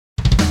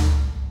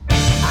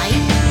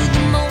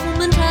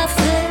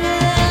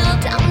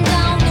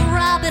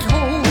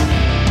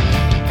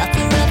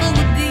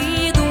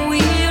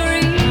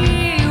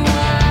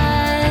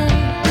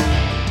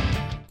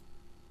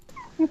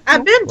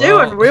I've been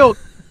doing real.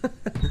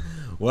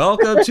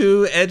 Welcome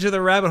to Edge of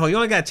the Rabbit Hole. You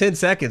only got 10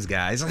 seconds,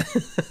 guys.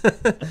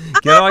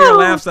 Get all your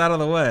laughs out of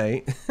the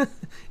way.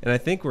 And I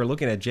think we're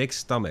looking at Jake's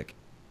stomach.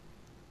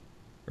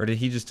 Or did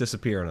he just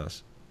disappear on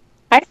us?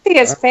 I see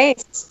his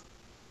face.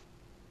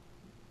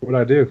 What'd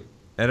I do?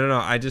 I don't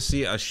know. I just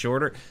see a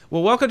shorter...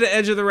 Well, welcome to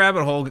Edge of the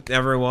Rabbit Hole,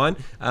 everyone.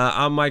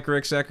 I'm Mike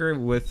Ricksecker.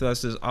 With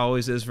us, as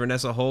always, is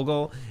Vanessa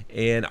Hogel.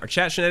 And our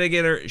chat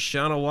shenanigator,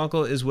 Shauna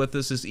Wonkel, is with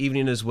us this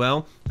evening as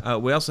well.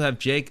 We also have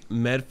Jake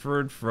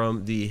Medford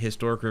from the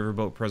Historic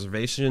Riverboat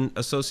Preservation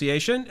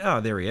Association.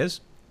 Oh, there he is.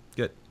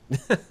 Good.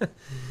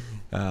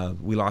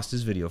 We lost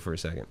his video for a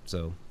second.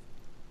 So,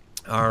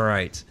 all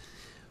right.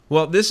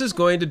 Well, this is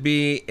going to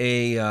be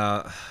a...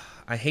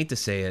 I hate to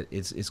say it.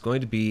 It's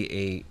going to be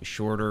a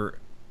shorter...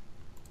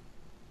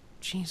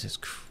 Jesus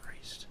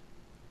Christ.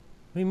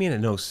 What do you mean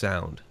no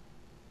sound?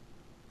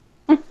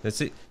 Let's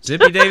see.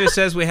 Zippy Davis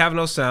says we have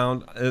no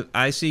sound.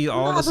 I see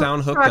all the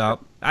sound hooked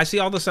up. I see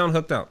all the sound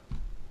hooked up.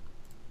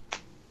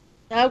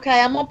 Okay,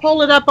 I'm going to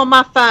pull it up on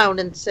my phone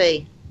and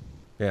see.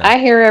 Yeah. I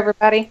hear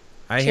everybody.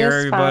 I hear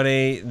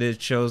everybody.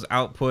 That shows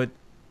output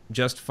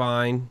just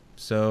fine.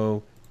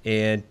 So,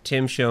 and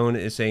Tim Schoen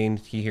is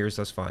saying he hears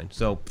us fine.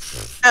 So,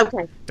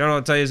 okay. Don't know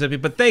what to tell you, Zippy,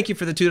 but thank you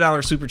for the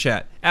 $2 super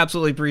chat.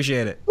 Absolutely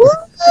appreciate it. Woo!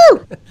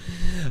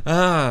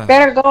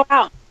 Better go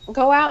out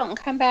and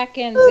come back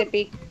in,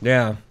 Zippy.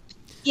 Yeah.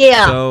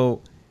 Yeah.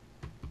 So,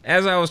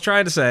 as I was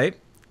trying to say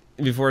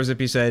before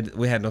Zippy said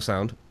we had no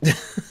sound,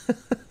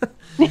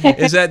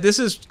 is that this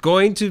is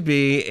going to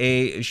be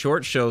a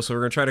short show, so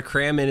we're going to try to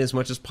cram in as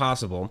much as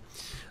possible.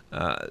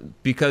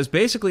 Because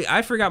basically,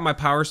 I forgot my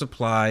power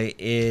supply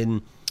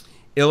in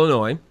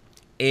Illinois,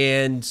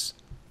 and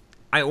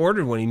I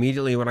ordered one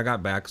immediately when I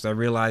got back because I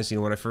realized,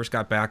 when I first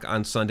got back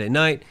on Sunday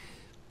night,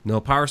 no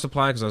power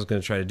supply because I was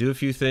going to try to do a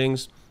few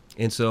things.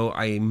 And so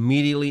I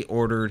immediately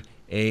ordered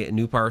a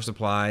new power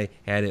supply,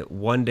 had it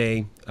 1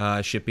 day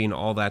shipping,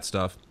 all that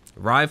stuff.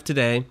 Arrived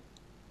today,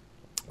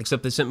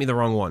 except they sent me the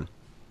wrong one.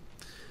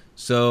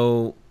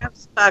 So,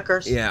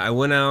 yeah, I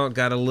went out,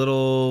 got a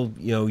little,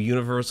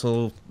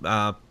 universal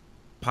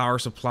power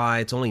supply.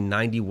 It's only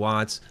 90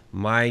 watts.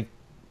 My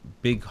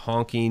big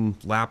honking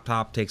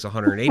laptop takes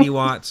 180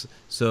 watts,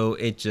 so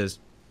it just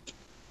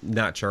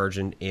not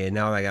charging. And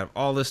now that I got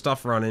all this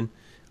stuff running,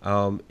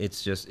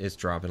 it's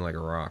dropping like a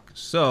rock.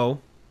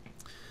 So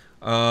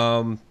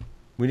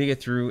we need to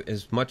get through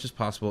as much as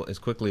possible, as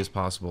quickly as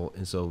possible.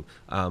 And so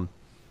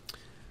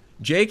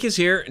Jake is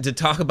here to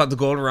talk about the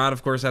Goldenrod.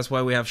 Of course, that's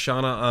why we have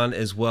Shauna on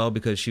as well,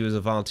 because she was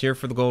a volunteer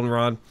for the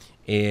Goldenrod,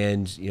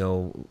 and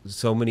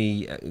so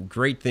many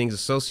great things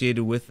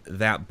associated with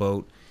that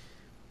boat,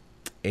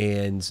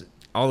 and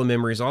all the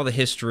memories, all the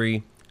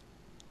history.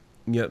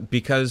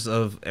 Because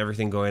of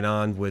everything going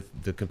on with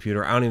the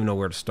computer, I don't even know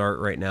where to start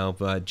right now.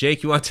 But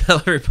Jake, you want to tell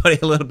everybody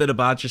a little bit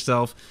about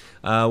yourself,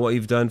 what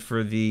you've done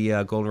for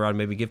the Goldenrod,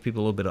 maybe give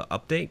people a little bit of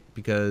update,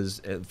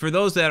 because for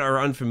those that are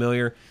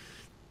unfamiliar,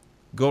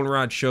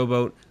 Goldenrod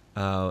Showboat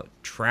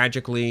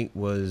tragically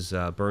was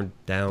burned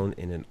down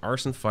in an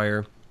arson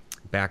fire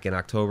back in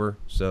October.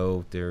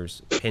 So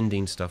there's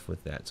pending stuff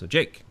with that. So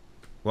Jake,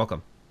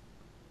 welcome.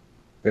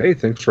 Hey,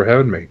 thanks for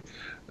having me.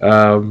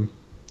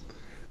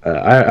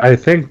 I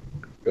think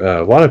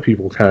a lot of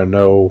people kind of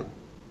know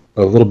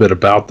a little bit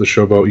about the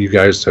Showboat. You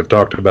guys have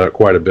talked about it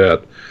quite a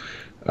bit.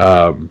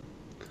 I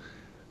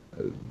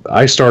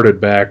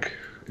started back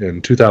in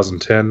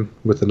 2010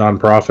 with the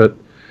nonprofit,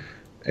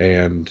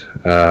 and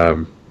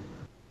a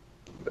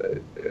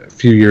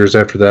few years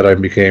after that, I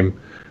became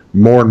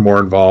more and more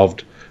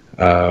involved.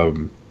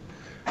 The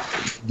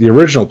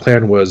original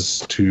plan was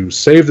to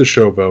save the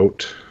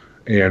Showboat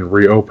and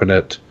reopen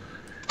it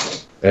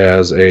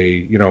as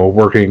a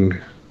working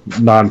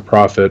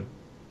nonprofit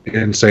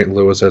in St.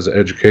 Louis, as an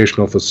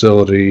educational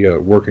facility, a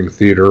working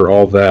theater,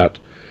 all that.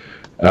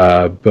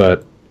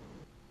 But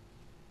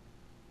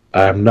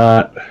I'm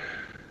not,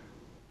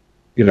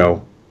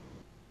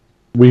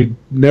 we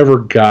never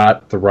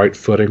got the right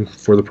footing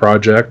for the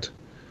project.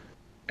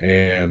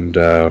 And,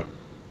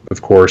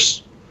 of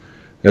course,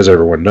 as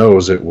everyone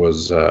knows, it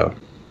was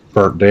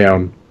burnt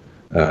down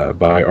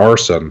by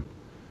arson,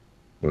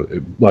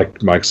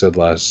 like Mike said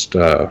last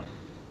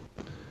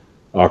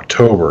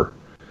October.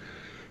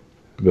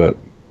 But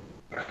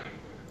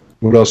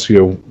what else do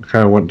you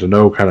kind of want to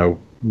know, kind of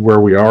where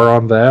we are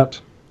on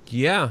that?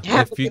 Yeah,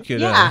 if you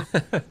could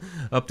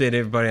update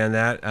everybody on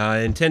that.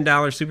 And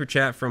 $10 super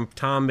chat from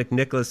Tom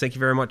McNicholas. Thank you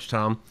very much,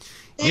 Tom.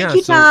 Thank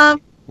you,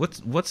 Tom.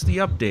 What's the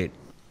update?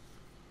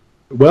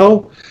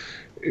 Well,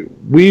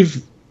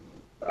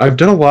 I've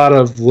done a lot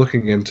of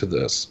looking into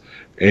this,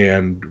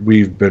 and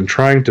we've been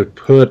trying to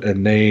put a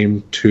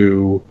name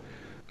to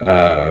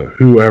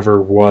whoever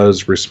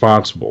was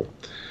responsible.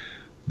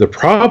 The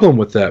problem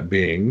with that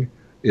being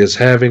is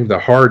having the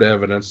hard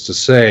evidence to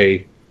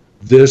say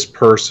this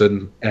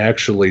person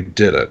actually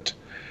did it.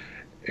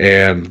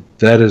 And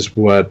that is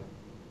what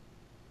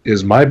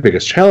is my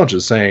biggest challenge,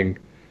 is saying,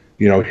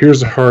 here's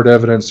the hard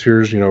evidence,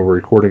 here's,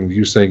 recording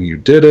you saying you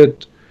did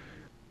it,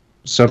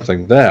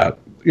 something that,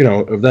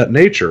 of that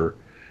nature.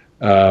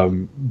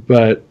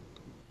 But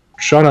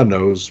Shauna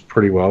knows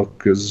pretty well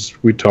because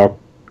we talk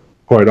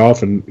quite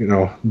often.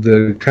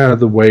 The kind of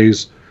the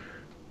ways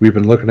we've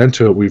been looking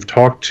into it. We've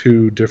talked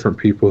to different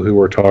people who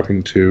are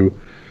talking to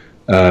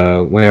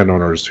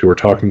landowners, who are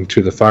talking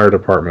to the fire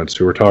departments,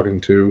 who are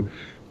talking to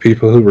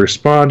people who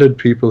responded,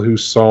 people who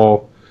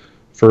saw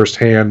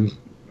firsthand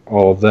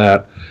all of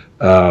that.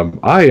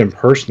 I am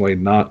personally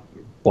not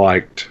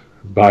liked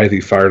by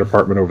the fire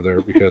department over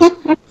there because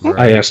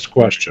I asked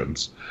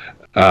questions.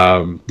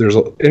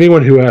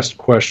 Anyone who asked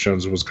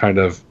questions was kind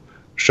of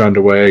shunned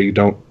away.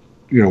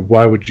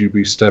 Why would you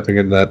be stepping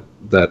in that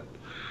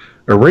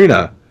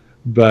arena?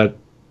 But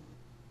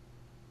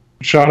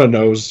Shauna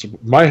knows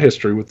my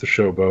history with the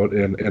showboat,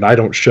 and I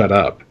don't shut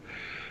up.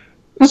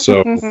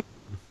 So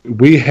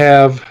we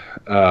have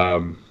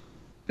an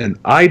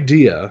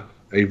idea,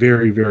 a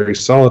very, very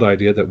solid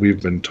idea that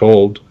we've been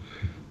told,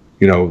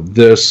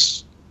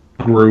 this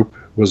group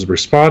was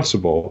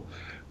responsible,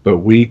 but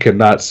we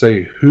cannot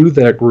say who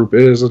that group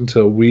is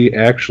until we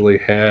actually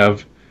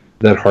have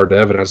that hard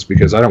evidence,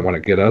 because I don't want to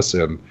get us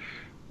in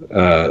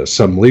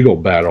some legal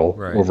battle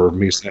over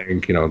me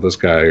saying, this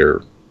guy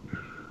or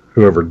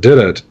whoever did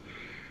it.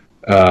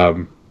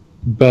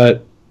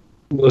 But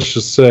let's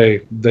just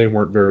say they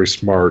weren't very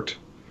smart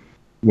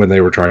when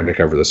they were trying to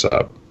cover this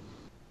up.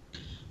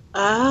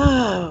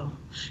 Oh.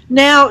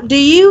 Now, do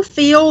you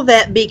feel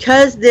that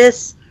because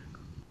this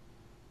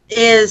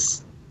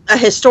is a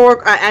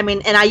historic,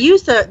 and I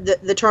use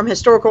the term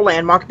historical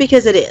landmark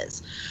because it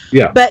is.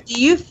 Yeah. But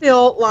do you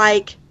feel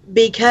like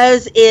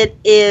because it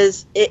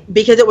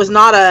was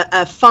not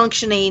a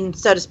functioning,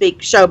 so to speak,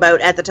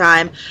 showboat at the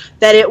time,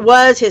 that it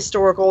was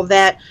historical,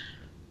 that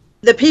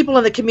the people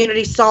in the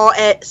community saw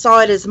it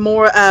as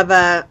more of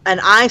an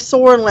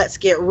eyesore and let's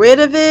get rid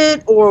of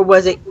it, or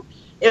was it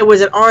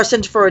an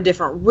arson for a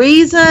different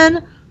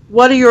reason?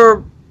 What are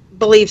your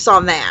beliefs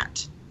on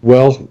that?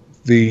 Well,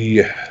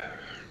 here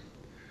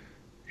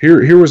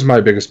was my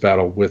biggest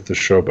battle with the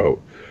showboat,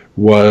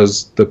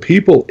 was the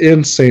people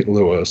in St.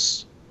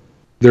 Louis.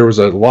 There was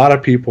a lot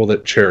of people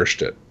that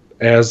cherished it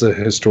as a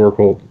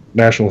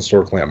national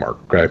historic landmark.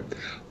 Okay,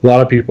 a lot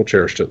of people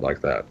cherished it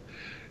like that.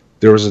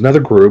 There was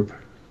another group,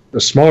 a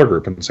smaller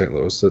group in St.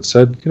 Louis, that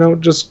said,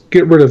 just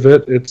get rid of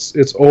it.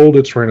 It's old.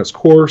 It's ran its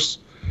course.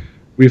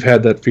 We've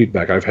had that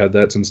feedback. I've had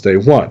that since day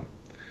one.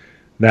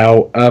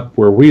 Now, up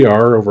where we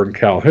are over in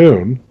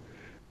Calhoun,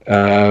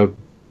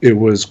 it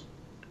was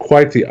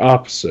quite the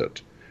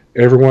opposite.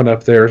 Everyone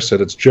up there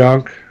said it's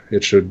junk.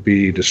 It should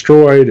be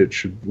destroyed.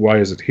 Why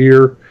is it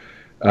here?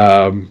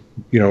 Sean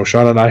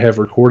and I have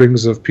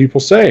recordings of people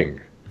saying,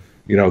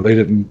 they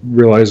didn't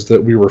realize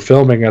that we were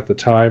filming at the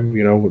time,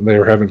 when they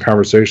were having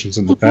conversations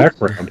in the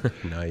background.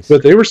 Nice.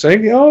 But they were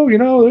saying,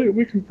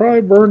 we can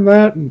probably burn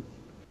that and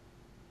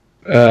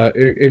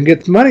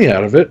get the money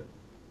out of it.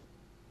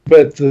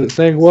 But the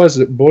thing was,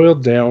 it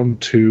boiled down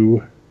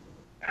to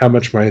how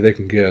much money they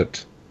can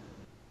get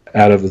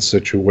out of the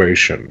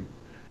situation.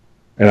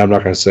 And I'm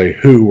not going to say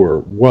who or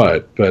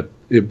what, but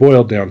it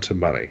boiled down to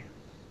money.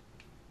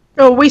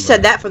 Oh, we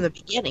said that from the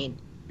beginning.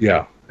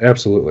 Yeah,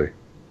 absolutely.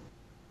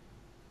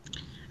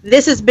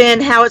 This has been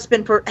how it's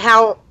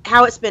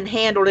been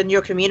handled in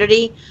your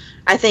community.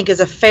 I think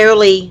is a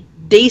fairly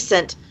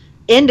decent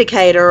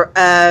indicator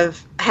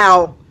of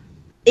how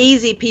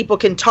easy people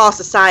can toss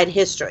aside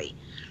history,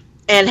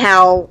 and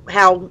how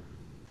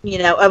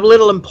of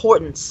little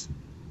importance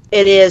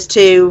it is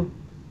to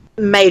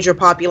major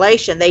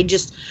population. They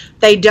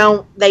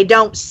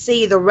don't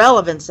see the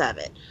relevance of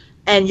it.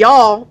 And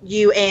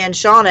you and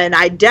Shauna, and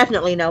I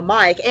definitely know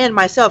Mike and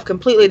myself,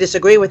 completely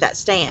disagree with that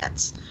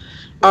stance.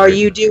 Are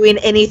you doing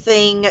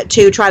anything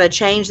to try to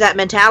change that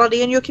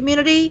mentality in your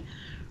community?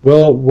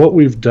 Well, what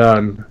we've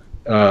done,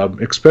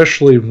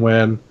 especially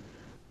when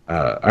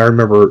I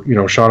remember,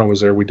 Shauna was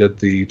there, we did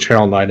the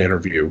Channel 9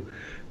 interview,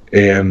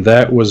 and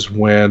that was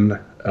when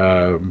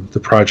the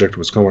project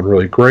was going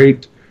really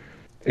great,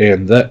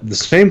 and that the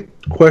same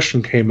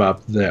question came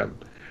up then.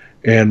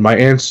 And my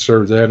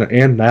answer then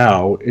and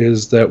now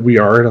is that we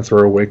are in a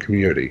throwaway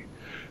community.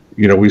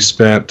 We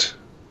spent,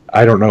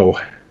 I don't know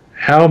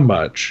how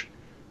much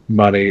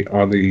money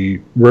on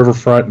the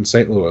riverfront in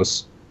St.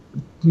 Louis,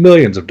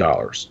 millions of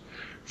dollars,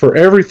 for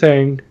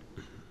everything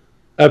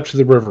up to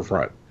the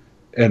riverfront.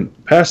 And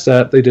past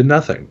that, they did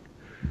nothing.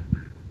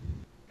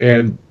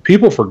 And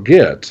people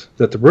forget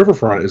that the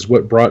riverfront is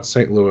what brought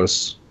St.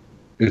 Louis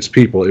its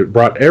people. It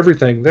brought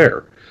everything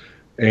there.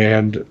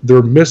 And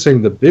they're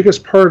missing the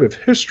biggest part of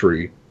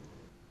history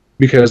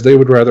because they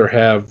would rather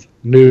have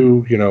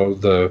new,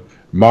 the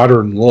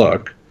modern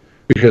look,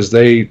 because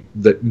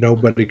that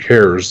nobody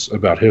cares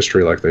about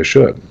history like they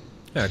should.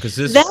 Yeah, because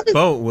this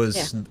boat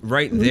was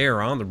right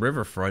there on the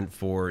riverfront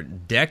for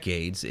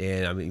decades,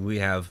 and we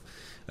have,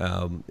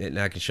 and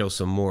I can show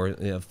some more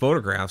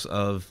photographs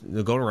of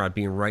the Goldenrod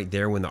being right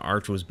there when the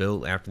arch was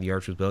built. After the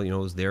arch was built, it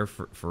was there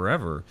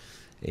forever,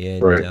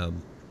 and right.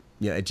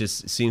 It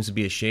just seems to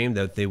be a shame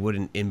that they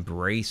wouldn't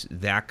embrace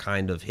that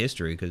kind of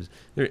history, because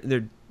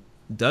they're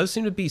does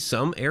seem to be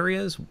some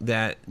areas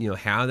that, you know,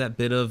 have that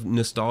bit of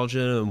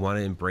nostalgia and want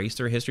to embrace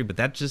their history, but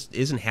that just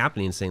isn't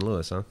happening in St.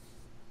 Louis, huh?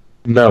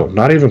 No,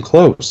 not even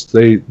close.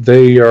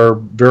 They are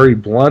very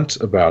blunt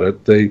about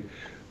it.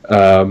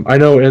 I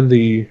know in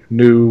the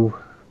new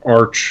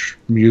arch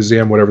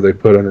museum, whatever they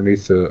put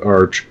underneath the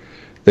arch,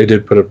 they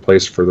did put a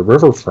place for the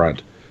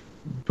riverfront,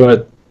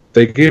 but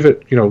they gave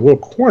it, you know, a little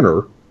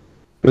corner,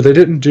 but they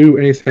didn't do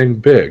anything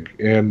big.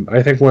 And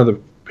I think one of the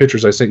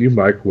pictures I sent you,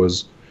 Mike,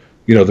 was,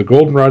 you know, the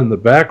goldenrod in the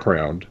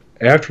background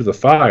after the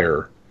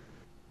fire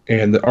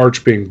and the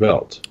arch being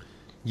built.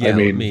 Yeah, I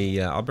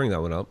mean, I'll bring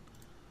that one up.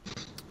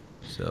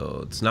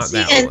 So it's not See,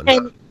 that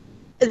one.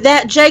 And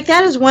that, Jake,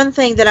 that is one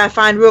thing that I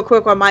find real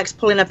quick while Mike's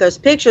pulling up those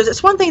pictures.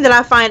 It's one thing that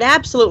I find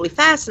absolutely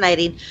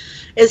fascinating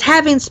is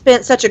having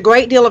spent such a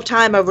great deal of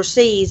time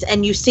overseas,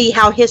 and you see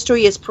how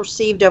history is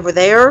perceived over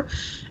there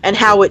and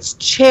how it's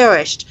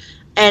cherished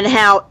and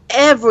how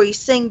every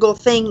single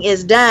thing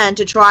is done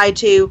to try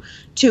to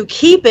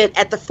keep it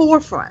at the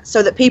forefront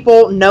so that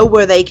people know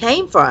where they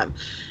came from.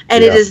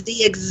 And it is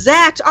the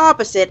exact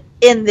opposite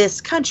in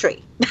this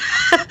country.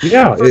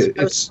 Yeah,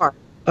 it's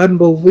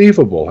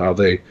unbelievable how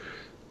they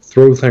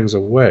throw things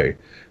away.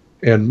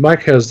 And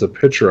Mike has the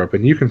picture up,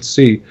 and you can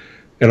see,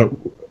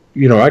 and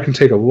you know, I can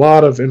take a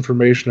lot of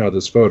information out of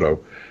this photo.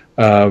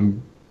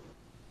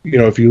 You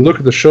know, if you look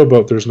at the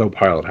showboat, there's no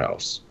pilot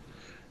house.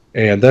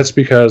 And that's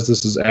because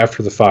this is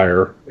after the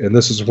fire, and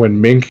this is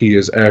when Minky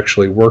is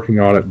actually working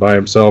on it by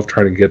himself,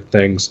 trying to get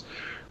things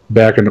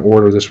back in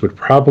order. This would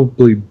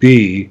probably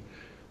be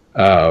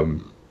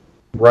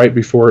right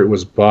before it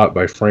was bought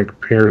by Frank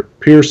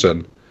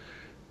Pearson,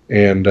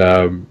 and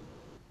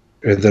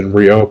then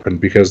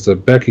reopened, because the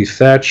Becky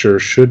Thatcher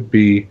should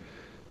be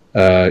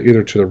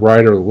either to the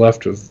right or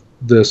left of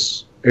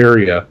this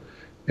area,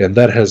 and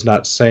that has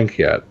not sank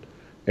yet.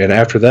 And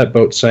after that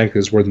boat sank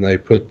is when they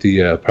put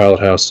the pilot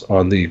house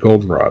on the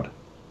Goldenrod.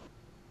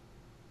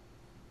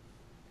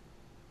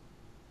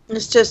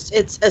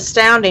 It's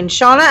astounding.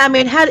 Shauna, I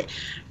mean,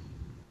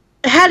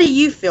 how do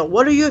you feel?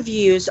 What are your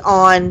views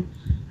on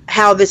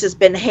how this has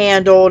been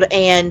handled,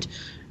 and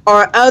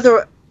are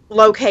other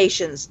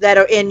locations that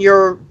are in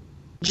your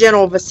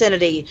general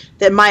vicinity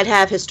that might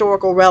have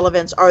historical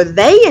relevance, are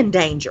they in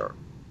danger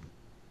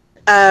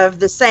of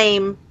the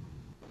same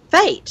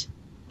fate?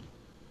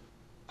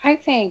 I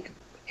think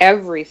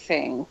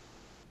everything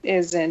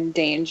is in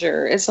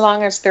danger as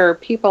long as there are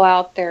people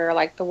out there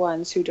like the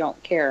ones who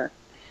don't care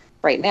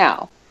right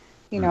now,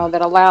 you know,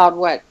 that allowed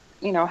what,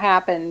 you know,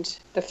 happened,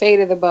 the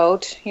fate of the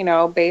boat, you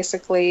know,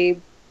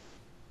 basically,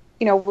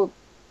 you know,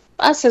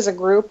 us as a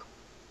group,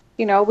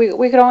 you know,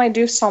 we could only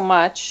do so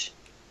much.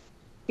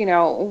 You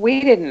know,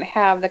 we didn't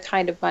have the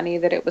kind of money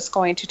that it was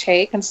going to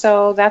take, and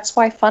so that's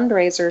why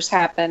fundraisers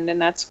happened,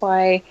 and that's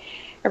why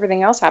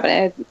everything else happened.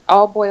 It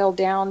all boiled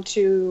down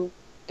to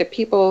the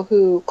people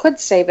who could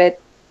save it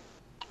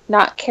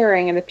not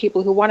caring, and the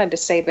people who wanted to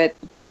save it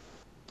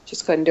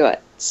just couldn't do it.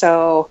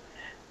 So,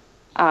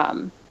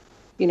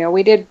 you know,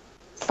 we did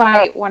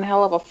fight one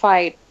hell of a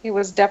fight. It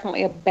was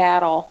definitely a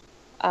battle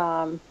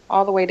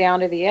all the way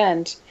down to the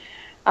end.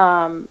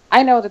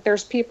 I know that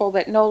there's people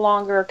that no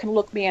longer can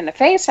look me in the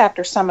face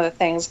after some of the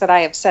things that I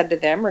have said to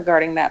them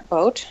regarding that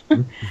boat.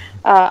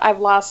 I've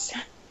lost,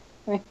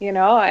 you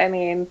know, I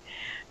mean,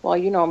 well,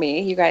 you know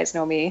me, you guys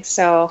know me.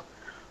 So,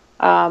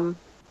 yeah,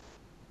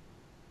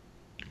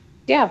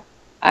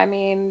 I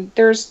mean,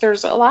 there's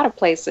a lot of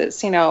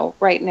places, you know,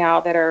 right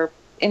now that are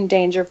in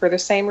danger for the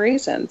same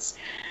reasons.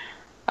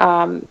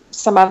 Some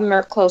of them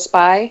are close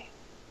by,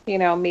 you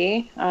know,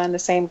 me in the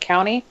same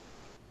county.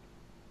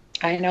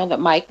 I know that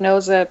Mike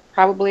knows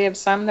probably of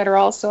some that are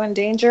also in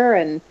danger,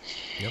 and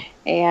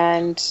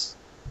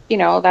you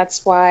know,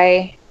 that's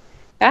why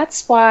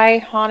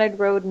Haunted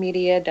Road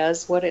Media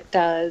does what it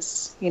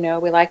does. You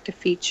know, we like to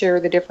feature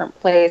the different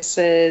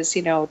places,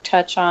 you know,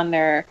 touch on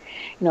their,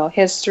 you know,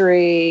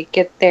 history,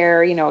 get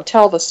there, you know,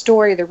 tell the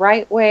story the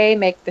right way,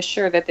 make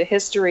sure that the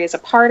history is a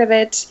part of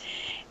it,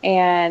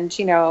 and,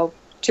 you know,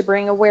 to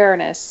bring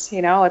awareness.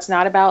 You know, it's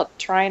not about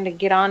trying to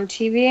get on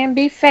TV and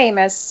be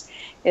famous.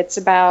 It's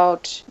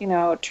about, you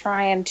know,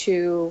 trying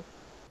to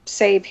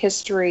save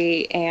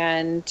history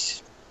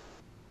and,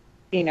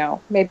 you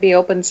know, maybe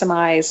open some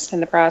eyes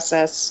in the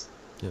process.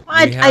 Yeah.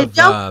 We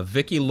have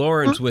Vicki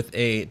Lawrence with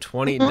a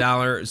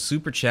 $20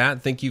 super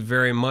chat. Thank you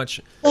very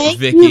much,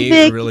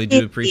 Vicki. Really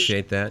do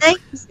appreciate that. Thank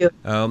you.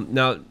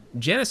 Now,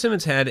 Janet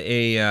Simmons had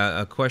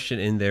a question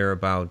in there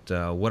about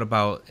what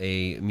about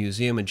a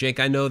museum? And Jake,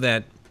 I know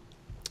that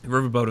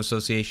Riverboat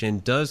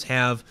Association does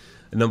have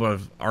a number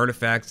of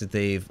artifacts that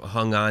they've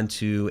hung on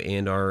to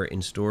and are in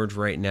storage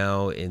right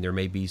now, and there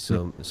may be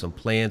some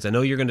plans. I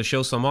know you're going to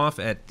show some off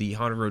at the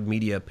Haunted Road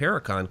Media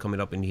ParaCon coming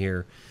up in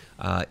here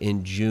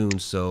in June.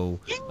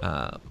 So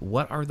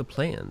what are the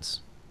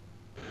plans?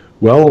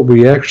 Well,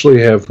 we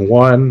actually have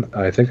one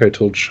I think I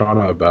told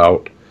Shauna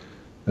about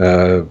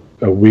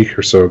a week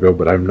or so ago,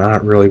 but I'm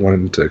not really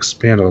wanting to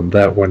expand on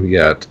that one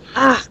yet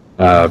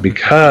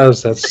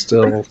because that's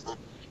still...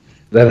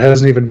 That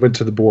hasn't even went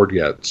to the board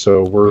yet,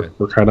 so we're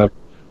going to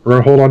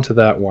hold on to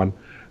that one.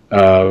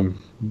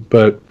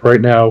 But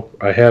right now,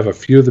 I have a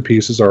few of the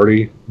pieces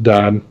already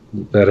done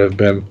that have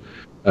been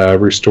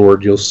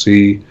restored. You'll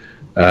see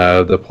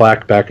the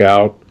plaque back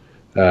out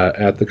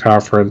at the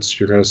conference.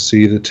 You're going to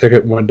see the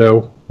ticket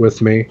window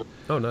with me.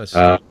 Oh, nice.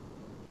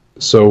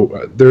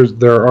 So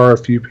there are a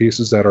few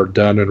pieces that are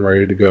done and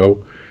ready to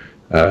go.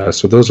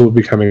 So those will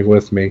be coming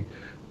with me.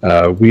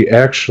 We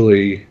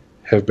actually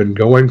have been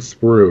going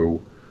through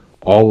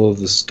all of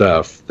the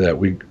stuff that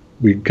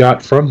we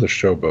got from the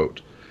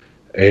showboat.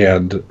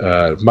 And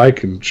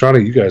Mike and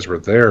Shawnee, you guys were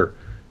there.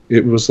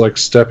 It was like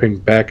stepping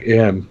back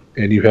in,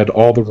 and you had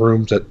all the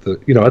rooms at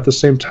the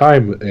same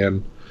time.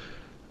 And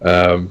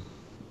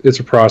it's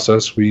a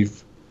process.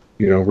 We've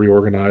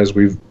reorganized.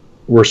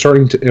 We're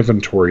starting to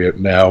inventory it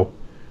now.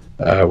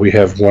 We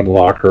have one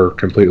locker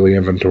completely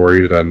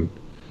inventoried and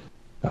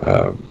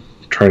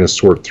trying to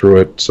sort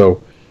through it.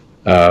 So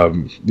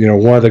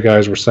one of the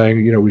guys were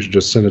saying we should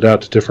just send it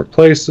out to different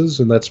places,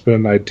 and that's been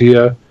an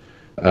idea.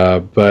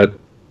 But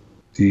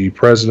the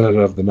president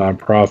of the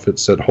nonprofit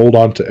said, hold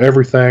on to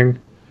everything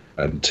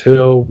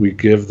until we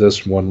give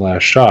this one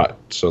last shot.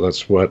 So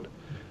that's what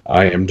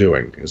I am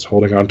doing, is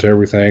holding on to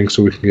everything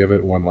so we can give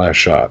it one last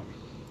shot.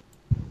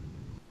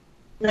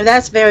 Now,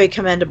 that's very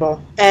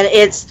commendable. And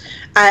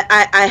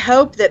I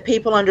hope that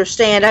people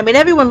understand. I mean,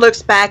 everyone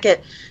looks back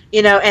at,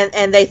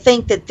 and they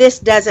think that this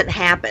doesn't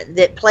happen,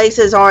 that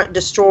places aren't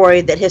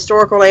destroyed, that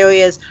historical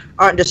areas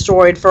aren't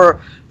destroyed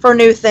for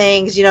new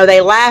things.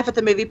 They laugh at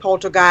the movie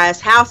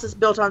Poltergeist, houses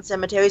built on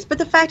cemeteries. But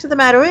the fact of the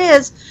matter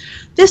is,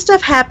 this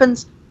stuff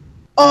happens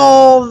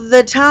all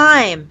the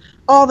time.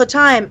 All the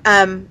time.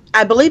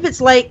 I believe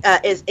it's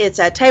it's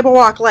a Table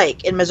Rock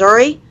Lake in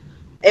Missouri,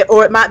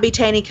 or it might be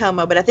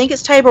Taneycomo, but I think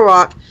it's Table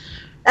Rock.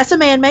 That's a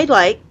man-made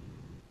lake.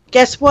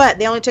 Guess what?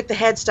 They only took the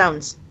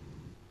headstones.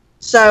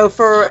 So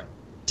for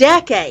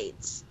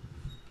decades,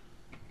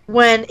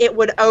 when it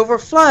would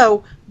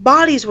overflow,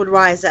 bodies would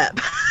rise up.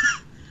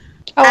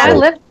 Oh, I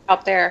lived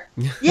out there.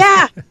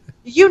 Yeah.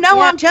 Yeah.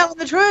 I'm telling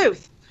the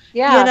truth.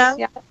 Yeah.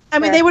 Yeah. I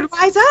mean, they would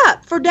rise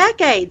up for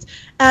decades.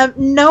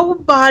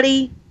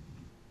 Nobody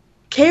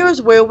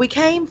cares where we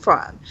came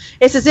from.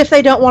 It's as if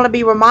they don't want to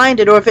be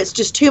reminded, or if it's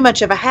just too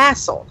much of a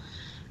hassle.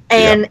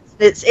 And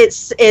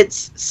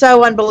it's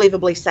so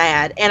unbelievably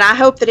sad. And I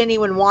hope that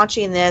anyone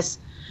watching this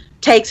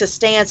takes a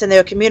stance in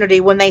their community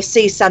when they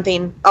see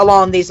something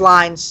along these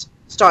lines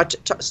start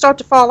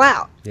to fall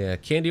out. Yeah,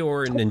 Candy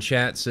Orton in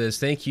chat says,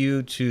 thank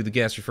you to the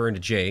guest, referring to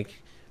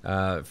Jake,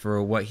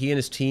 for what he and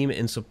his team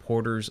and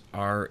supporters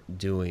are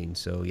doing.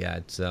 So yeah,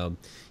 it's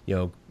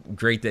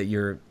great that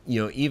you're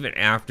even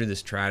after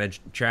this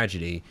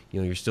tragedy,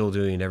 you're still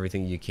doing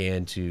everything you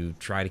can to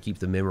try to keep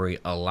the memory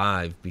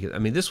alive, because I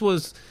mean, this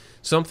was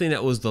something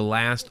that was the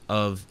last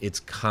of its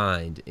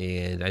kind.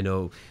 And I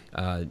know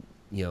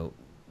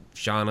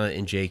Shauna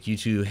and Jake, you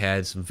two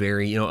had some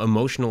very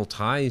emotional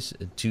ties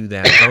to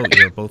that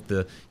boat, both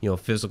the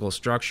physical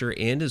structure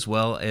and as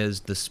well as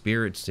the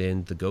spirits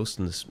and the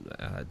ghosts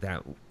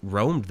that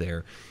roamed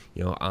there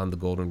on the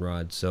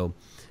Goldenrod. So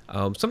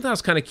something I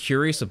was kind of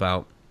curious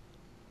about,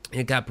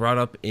 it got brought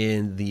up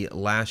in the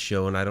last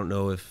show, and I don't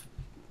know if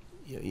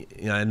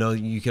I know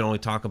you can only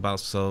talk about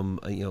some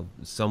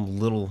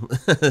little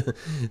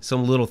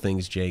some little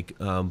things, Jake,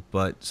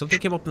 but something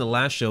came up in the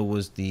last show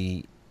was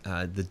the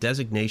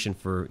designation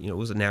for, it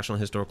was a National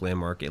Historic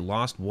Landmark. It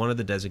lost one of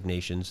the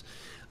designations,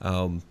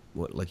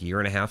 like a year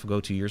and a half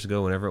ago, 2 years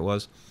ago, whenever it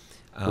was.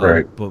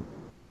 Right. But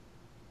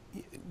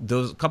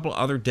those couple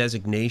other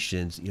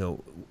designations,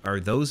 are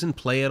those in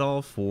play at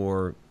all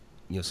for,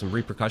 some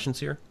repercussions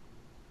here?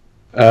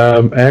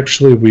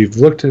 Actually, we've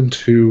looked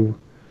into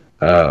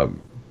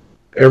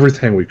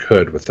everything we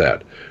could with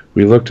that.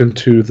 We looked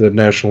into the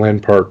National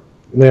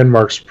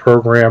Landmarks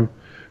Program,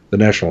 the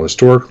National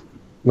Historic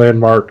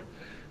Landmark,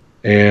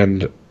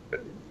 and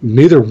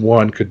neither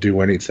one could do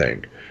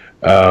anything.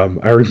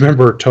 I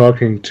remember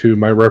talking to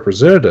my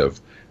representative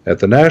at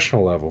the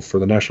national level for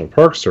the National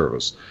Park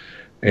Service,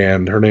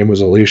 and her name was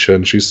Alicia,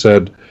 and she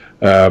said,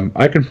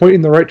 I can point you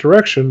in the right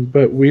direction,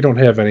 but we don't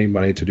have any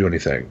money to do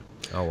anything.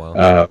 Oh,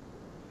 wow.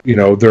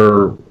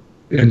 Their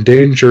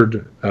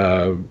endangered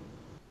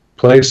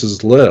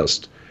places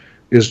list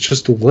is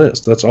just a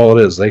list. That's all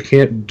it is. They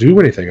can't do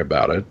anything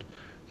about it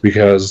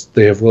because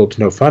they have little to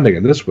no funding,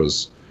 and this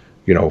was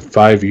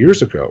 5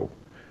 years ago.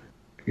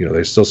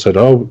 They still said,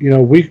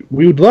 we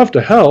would love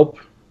to help,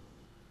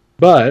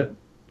 but,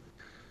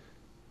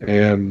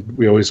 and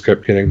we always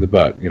kept getting the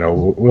but,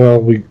 well,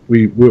 we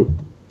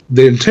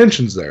the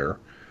intention's there,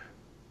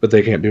 but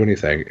they can't do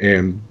anything.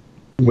 And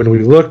when we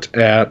looked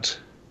at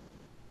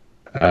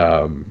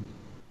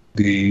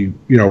the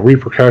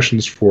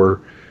repercussions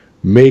for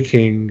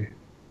making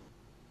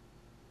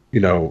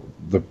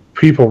the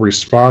people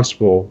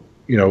responsible,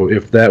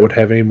 if that would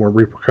have any more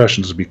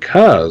repercussions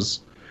because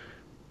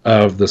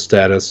of the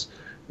status,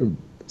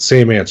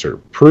 same answer.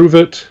 Prove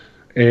it,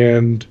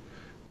 and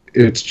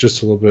it's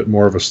just a little bit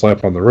more of a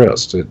slap on the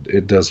wrist.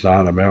 It does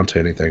not amount to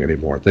anything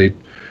anymore.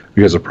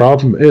 Because the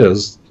problem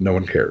is no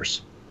one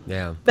cares.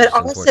 Yeah. But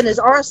arson is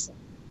arson.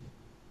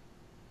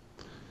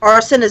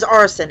 Arson is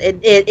arson.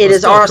 It Well, is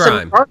still a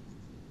arson. crime.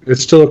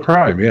 It's still a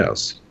crime,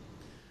 yes.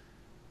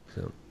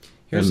 So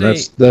And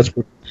here's that's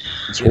what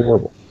it's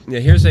horrible. Yeah,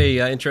 here's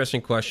a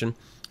interesting question.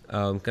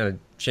 Kind of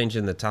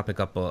changing the topic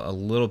up a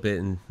little bit,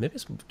 and maybe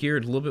it's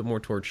geared a little bit more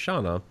towards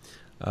Shauna.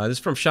 This is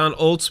from Sean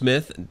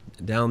Oldsmith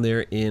down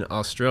there in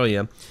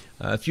Australia.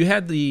 If you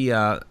had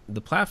the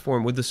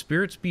platform, would the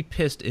spirits be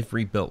pissed if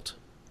rebuilt?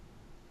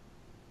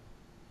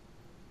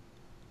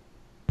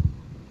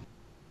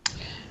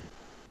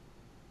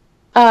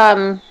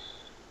 I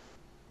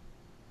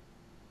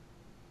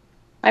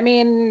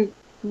mean,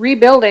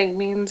 rebuilding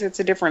means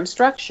it's a different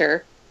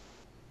structure,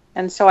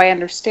 and so I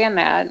understand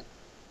that.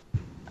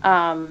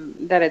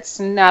 That it's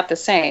not the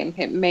same.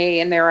 It may,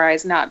 in their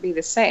eyes, not be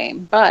the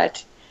same,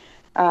 but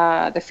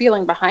the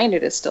feeling behind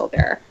it is still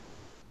there.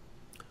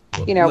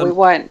 Well, We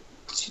want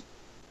to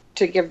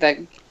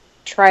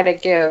try to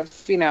give,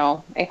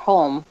 a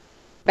home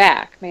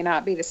back. May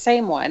not be the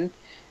same one,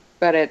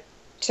 but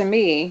to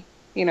me,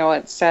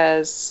 it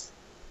says,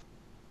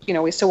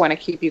 we still want to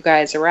keep you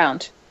guys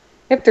around.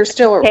 If they're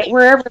still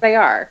wherever they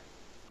are.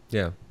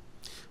 Yeah.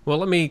 Well,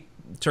 let me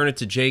turn it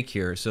to Jake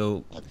here.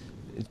 So,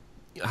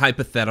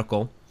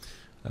 hypothetical.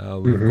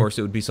 Of course,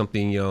 it would be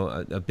something,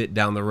 a bit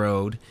down the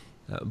road.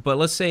 But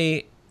let's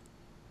say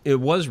it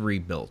was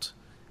rebuilt.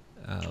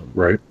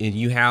 Right. And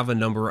you have a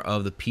number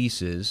of the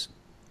pieces,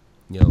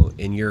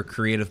 in your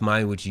creative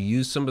mind. Would you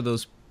use some of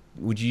those?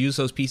 Would you use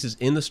those pieces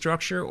in the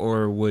structure,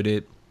 or would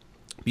it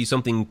be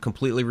something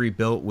completely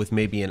rebuilt with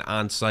maybe an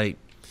on-site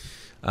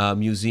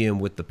museum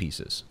with the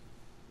pieces?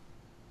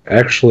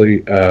 Actually,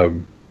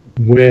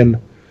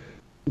 when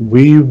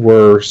we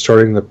were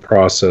starting the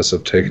process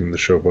of taking the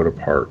showboat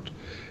apart,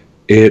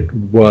 it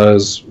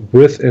was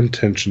with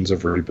intentions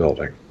of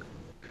rebuilding.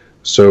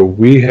 So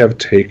we have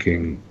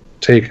taken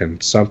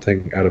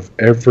something out of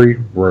every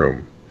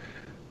room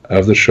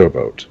of the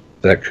showboat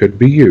that could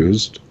be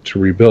used to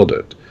rebuild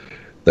it.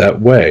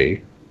 That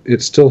way,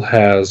 it still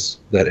has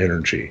that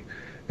energy.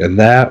 And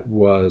that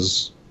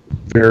was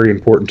very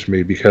important to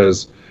me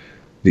because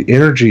the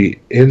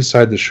energy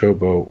inside the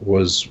showboat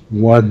was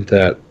one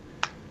that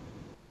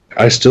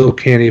I still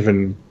can't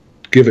even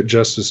give it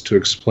justice to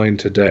explain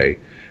today.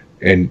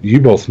 And you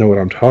both know what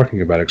I'm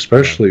talking about,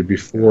 especially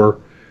before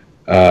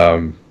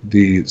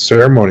the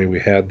ceremony we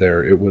had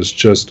there. It was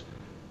just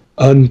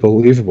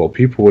unbelievable.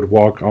 People would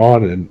walk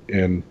on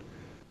and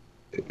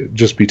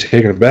just be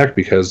taken aback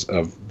because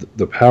of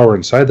the power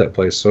inside that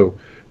place. So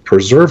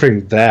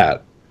preserving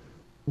that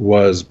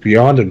was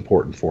beyond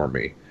important for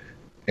me.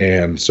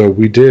 And so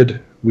we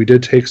did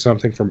take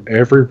something from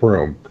every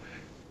room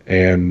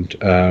and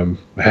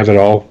have it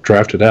all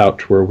drafted out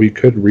to where we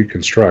could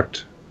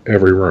reconstruct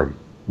every room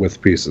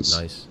with pieces.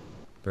 Nice.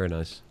 Very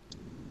nice.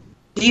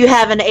 Do you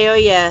have an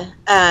area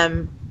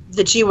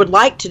that you would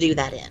like to do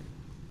that in?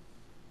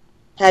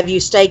 Have you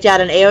staked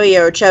out an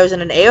area or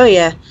chosen an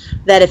area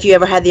that if you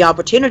ever had the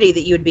opportunity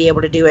that you would be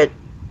able to do it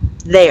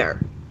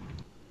there?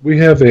 We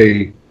have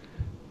a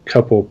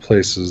couple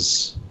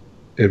places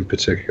in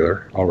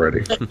particular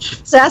already.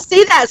 So I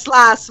see that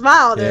sly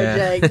smile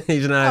there, Jake.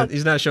 he's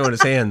not showing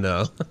his hand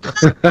though.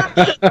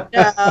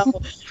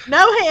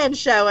 No hand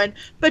showing.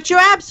 But you're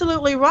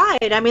absolutely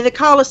right. I mean, the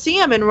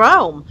Colosseum in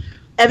Rome,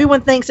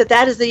 everyone thinks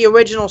that is the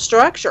original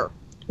structure,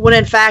 when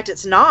in fact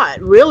it's not.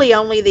 Really,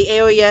 only the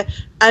area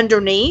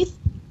underneath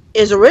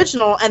is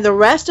original, and the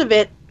rest of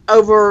it,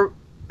 over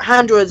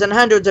hundreds and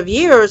hundreds of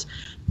years,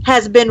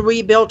 has been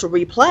rebuilt or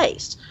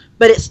replaced.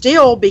 But it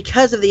still,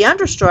 because of the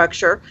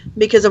understructure,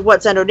 because of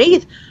what's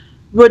underneath,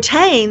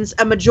 retains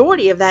a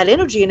majority of that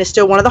energy and is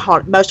still one of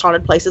the most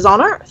haunted places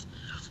on Earth.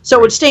 So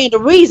it would stand to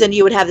reason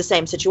you would have the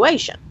same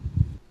situation.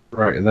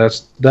 Right, and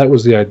that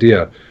was the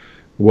idea,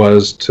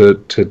 was to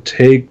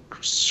take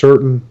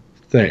certain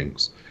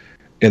things,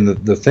 and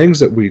the things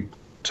that we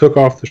took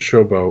off the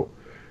showboat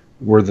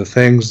were the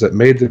things that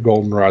made the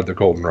goldenrod,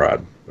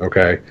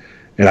 okay?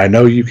 And I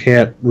know you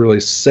can't really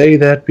say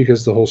that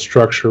because the whole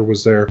structure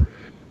was there,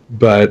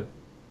 but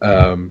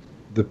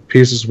the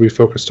pieces we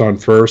focused on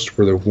first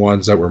were the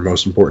ones that were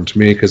most important to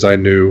me because I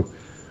knew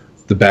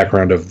the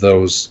background of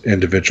those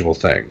individual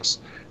things.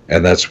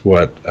 And that's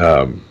what,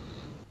 the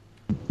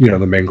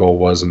main goal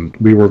was, and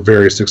we were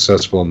very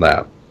successful in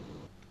that.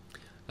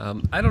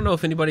 I don't know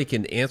if anybody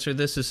can answer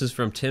this. This is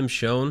from Tim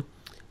Schoen.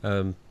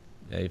 I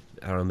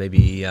don't know,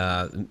 maybe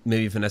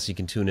Vanessa, you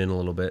can tune in a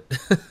little bit.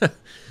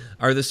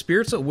 Are the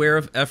spirits aware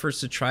of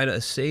efforts to try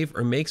to save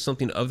or make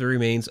something of the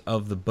remains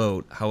of the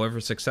boat, however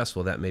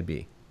successful that may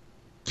be?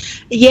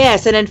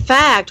 Yes, and in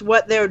fact,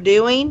 what they're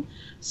doing,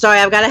 sorry,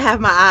 I've got to have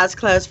my eyes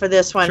closed for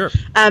this one. Sure.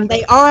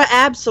 They are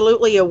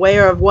absolutely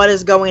aware of what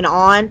is going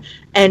on.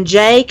 And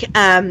Jake,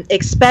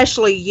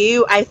 especially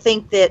you, I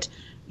think that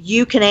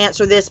you can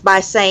answer this by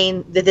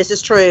saying that this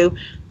is true,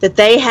 that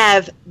they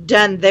have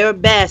done their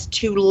best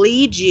to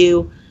lead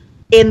you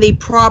in the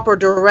proper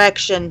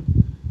direction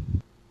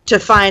to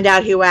find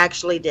out who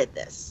actually did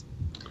this.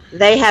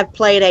 They have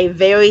played a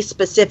very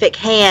specific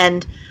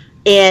hand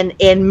in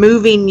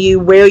moving you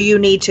where you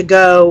need to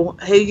go,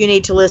 who you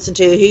need to listen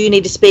to, who you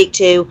need to speak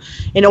to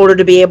in order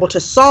to be able to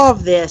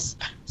solve this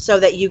so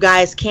that you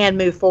guys can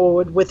move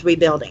forward with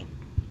rebuilding?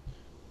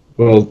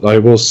 Well, I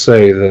will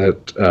say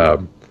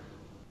that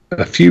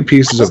a few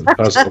pieces of the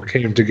puzzle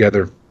came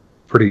together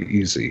pretty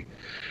easy.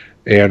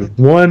 And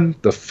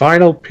the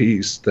final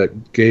piece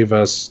that gave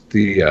us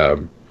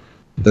the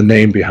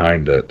name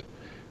behind it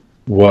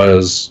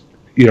was,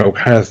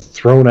 kind of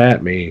thrown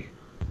at me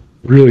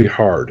really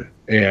hard.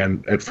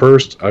 And at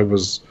first I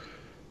was,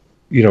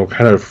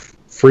 kind of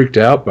freaked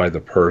out by the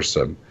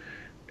person.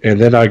 And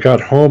then I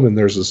got home and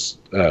there's this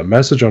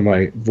message on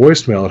my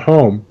voicemail at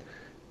home.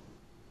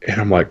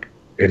 And I'm like,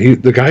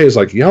 the guy is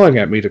like yelling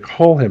at me to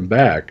call him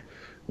back.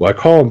 Well, I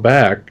call him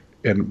back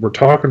and we're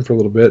talking for a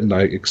little bit and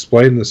I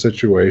explained the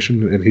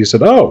situation and he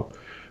said, "Oh,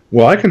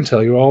 well, I can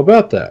tell you all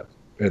about that."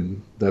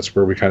 And that's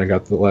where we kind of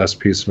got the last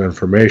piece of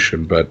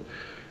information. But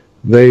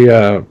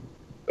a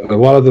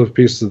lot of the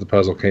pieces of the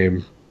puzzle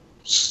came,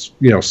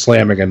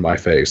 slamming in my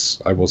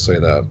face. I will say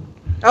that.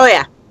 Oh,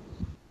 yeah.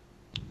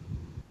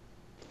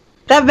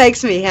 That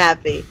makes me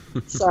happy.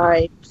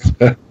 Sorry.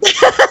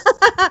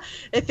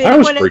 If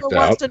anyone ever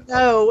wants to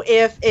know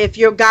if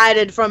you're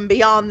guided from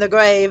beyond the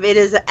grave, it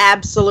is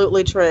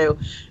absolutely true.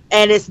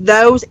 And it's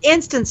those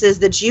instances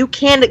that you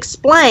can't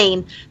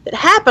explain that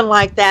happen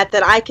like that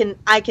I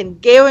can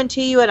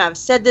guarantee you, and I've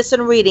said this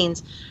in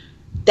readings,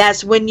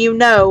 that's when you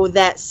know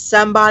that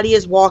somebody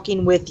is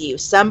walking with you.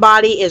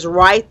 Somebody is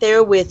right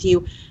there with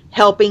you,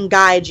 helping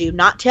guide you,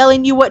 not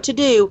telling you what to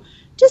do,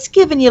 just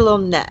giving you a little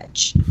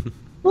nudge.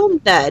 A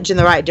little nudge in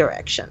the right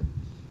direction.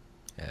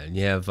 And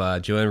you have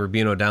Joanne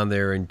Rubino down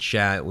there in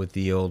chat with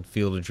the old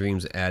Field of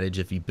Dreams adage,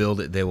 if you build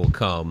it, they will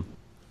come.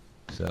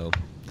 So,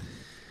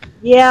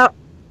 yeah.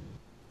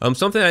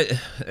 Something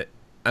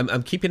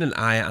I'm keeping an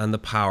eye on the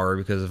power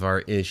because of our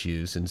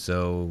issues, and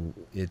so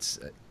it's,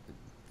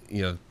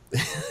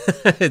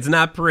 it's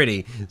not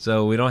pretty.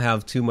 So we don't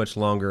have too much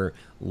longer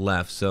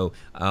left. So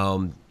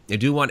I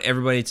do want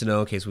everybody to know,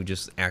 in case we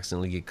just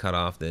accidentally get cut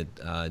off,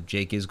 that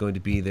Jake is going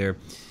to be there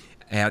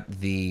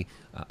at the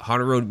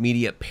Haunted Road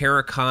Media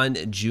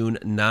ParaCon June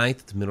 9th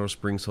at the Mineral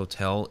Springs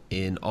Hotel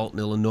in Alton,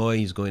 Illinois.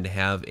 He's going to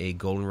have a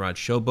Goldenrod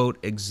Showboat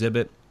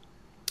exhibit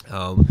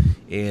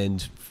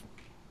and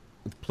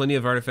plenty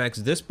of artifacts.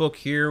 This book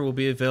here will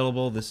be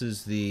available. This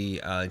is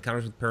the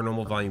Encounters with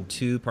Paranormal Volume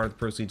 2. Part of the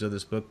proceeds of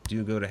this book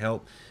do go to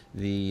help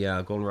the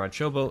Goldenrod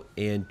Showboat.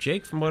 And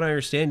Jake, from what I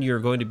understand, you're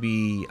going to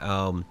be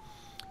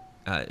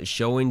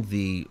showing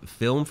the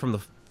film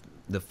from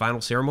the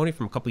final ceremony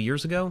from a couple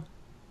years ago.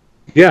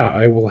 Yeah,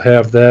 I will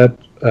have that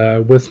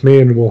with me,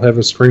 and we'll have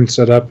a screen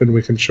set up, and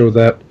we can show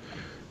that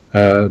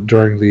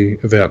during the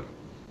event.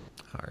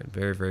 All right,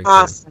 very, very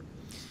awesome. Cool.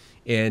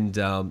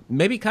 And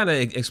maybe kind of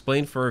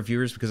explain for our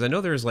viewers, because I know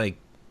there's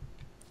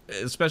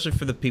especially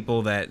for the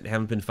people that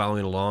haven't been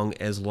following along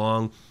as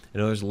long, I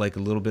know there's a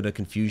little bit of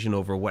confusion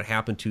over what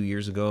happened 2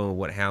 years ago and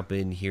what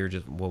happened here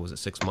just,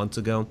 6 months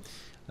ago?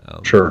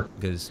 Sure.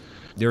 Because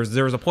there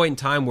was a point in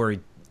time where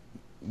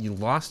you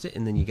lost it,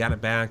 and then you got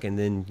it back, and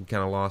then you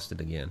kind of lost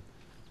it again.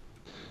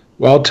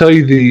 Well, I'll tell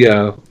you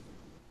the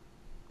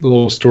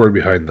little story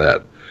behind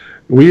that.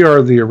 We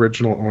are the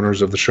original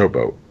owners of the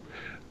Showboat.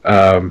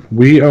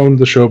 We owned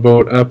the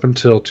Showboat up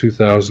until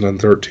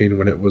 2013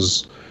 when it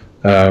was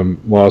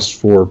lost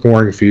for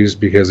mooring fees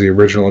because the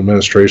original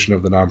administration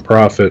of the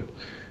nonprofit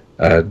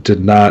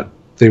did not.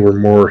 They were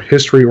more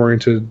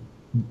history-oriented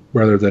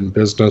rather than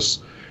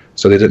business,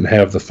 so they didn't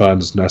have the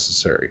funds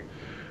necessary.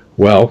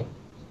 Well,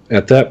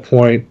 at that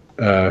point,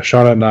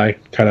 Shauna and I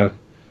kind of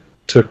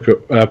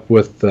took up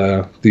with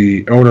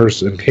the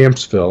owners in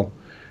Campsville,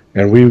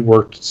 and we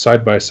worked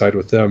side by side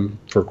with them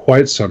for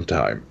quite some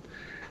time.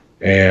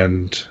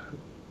 And,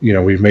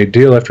 we made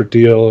deal after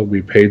deal.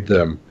 We paid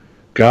them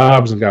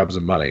gobs and gobs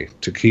of money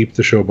to keep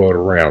the Showboat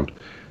around.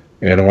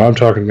 And when I'm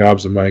talking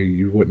gobs of money,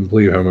 you wouldn't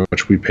believe how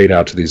much we paid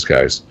out to these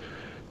guys.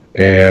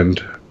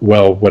 And,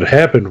 well, what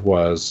happened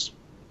was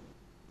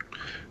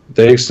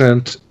they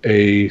sent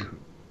a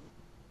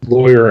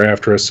lawyer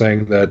after us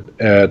saying that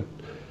at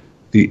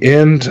the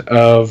end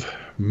of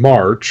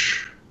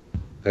March,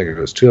 I think it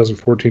was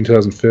 2014,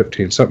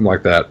 2015, something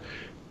like that,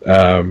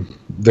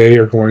 they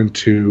are going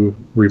to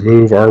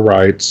remove our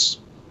rights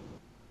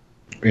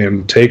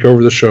and take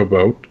over the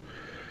Showboat,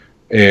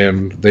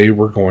 and they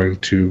were going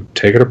to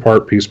take it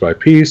apart piece by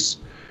piece,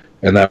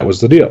 and that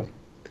was the deal.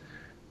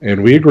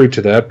 And we agreed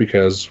to that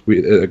because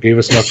it gave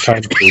us enough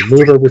time to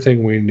remove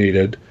everything we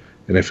needed,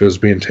 and if it was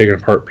being taken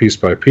apart piece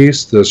by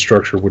piece, the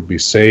structure would be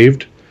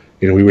saved.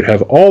 We would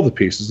have all the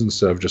pieces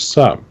instead of just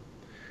some.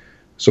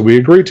 So we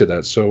agreed to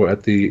that. So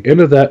at the end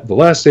of that, the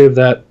last day of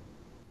that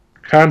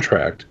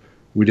contract,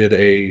 we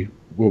did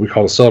what we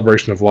call a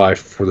celebration of life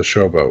for the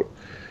Showboat.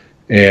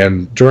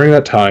 And during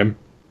that time,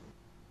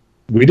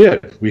 we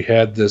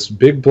had this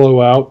big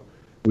blowout.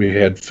 We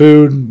had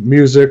food,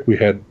 music, we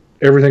had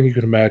everything you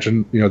could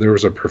imagine. There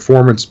was a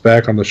performance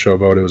back on the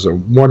Showboat. It was a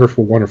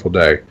wonderful, wonderful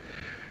day.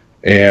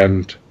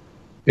 And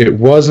it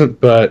wasn't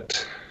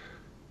but,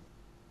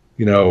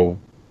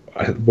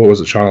 what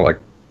was it, Shauna, like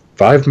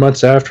 5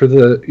 months after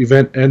the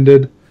event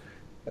ended,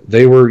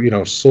 they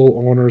were,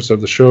 sole owners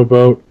of the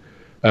showboat.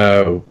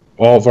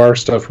 All of our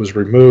stuff was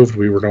removed.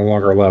 We were no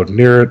longer allowed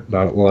near it,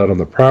 not allowed on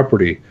the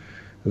property.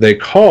 They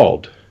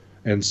called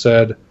and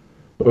said,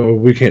 oh,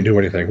 we can't do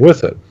anything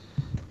with it.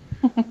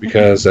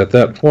 Because at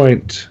that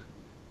point,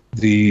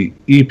 the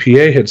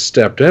EPA had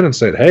stepped in and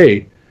said,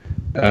 hey,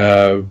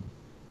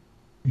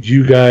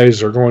 you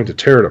guys are going to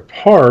tear it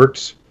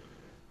apart.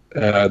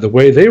 The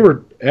way they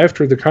were,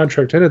 after the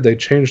contract ended, they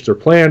changed their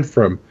plan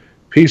from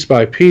piece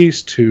by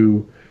piece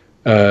to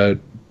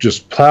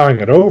just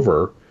plowing it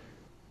over.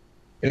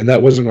 And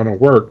that wasn't going to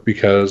work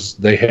because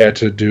they had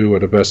to do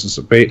an asbestos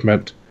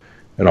abatement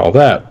and all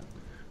that.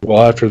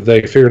 Well, after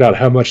they figured out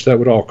how much that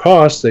would all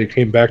cost, they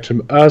came back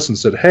to us and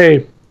said,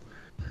 hey,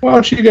 why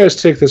don't you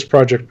guys take this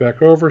project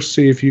back over,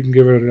 see if you can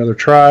give it another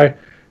try,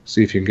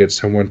 see if you can get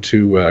someone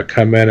to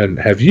come in and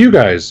have you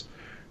guys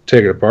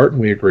take it apart,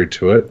 and we agreed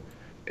to it.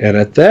 And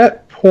at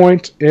that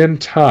point in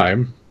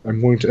time,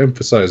 I'm going to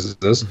emphasize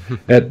this,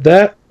 at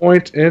that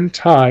point in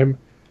time,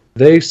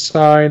 they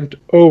signed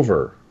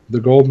over the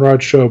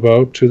Goldenrod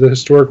Showboat to the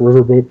Historic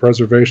Riverboat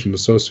Preservation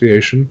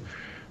Association.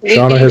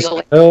 Shauna has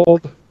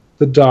held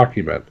the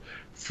document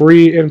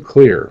free and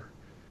clear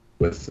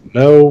with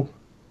no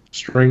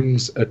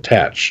strings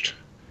attached.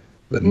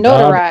 The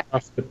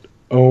nonprofit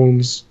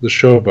owns the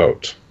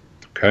showboat.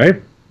 Okay?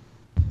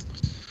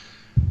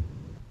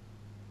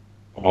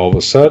 All of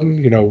a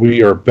sudden,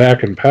 we are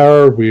back in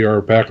power. We are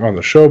back on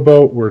the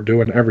showboat. We're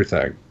doing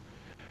everything.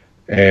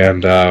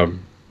 And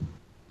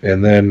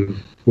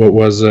then what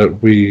was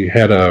it? We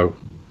had I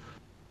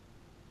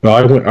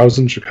was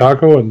in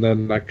Chicago, and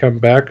then I come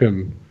back,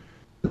 and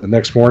the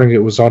next morning it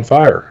was on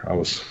fire.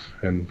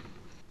 And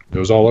it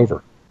was all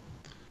over.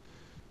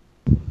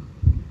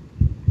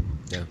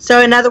 Yeah.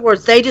 So, in other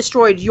words, they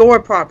destroyed your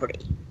property.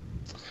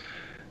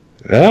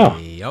 Yeah.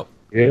 Yep.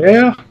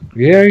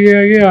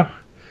 Yeah.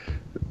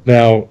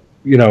 Now,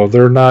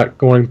 they're not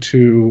going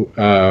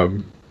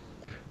to,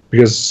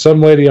 because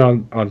some lady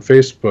on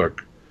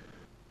Facebook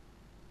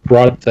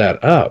brought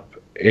that up,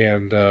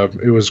 and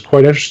it was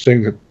quite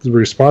interesting. The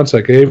response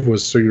I gave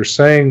was, so you're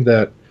saying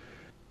that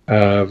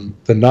the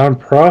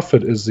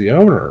nonprofit is the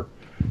owner,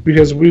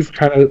 because we've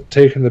kind of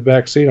taken the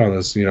back seat on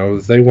this.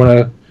 If they want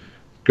to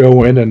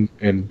go in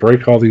and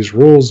break all these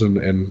rules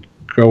and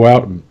go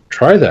out and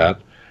try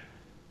that,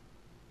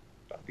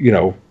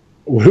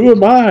 who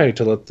am I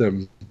to let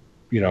them,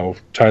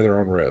 tie their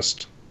own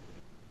wrist?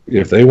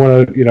 If they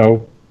want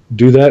to,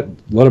 do that,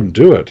 let them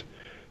do it.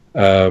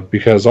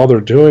 Because all they're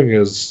doing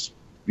is,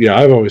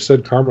 I've always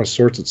said karma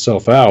sorts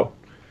itself out.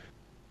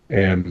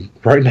 And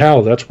right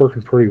now, that's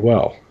working pretty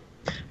well.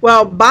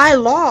 Well, by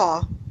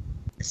law,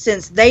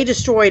 since they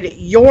destroyed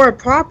your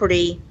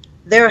property,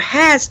 there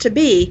has to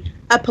be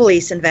a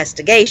police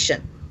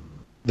investigation.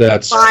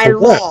 That's by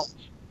correct. Law.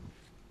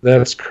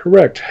 That's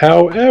correct.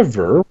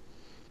 However,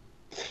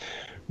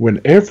 when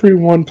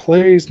everyone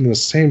plays in the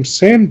same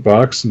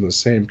sandbox in the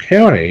same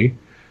county,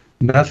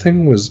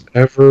 nothing was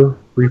ever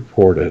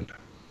reported.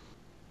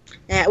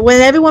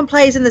 When everyone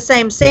plays in the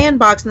same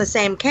sandbox in the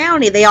same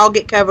county, they all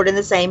get covered in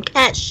the same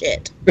cat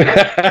shit.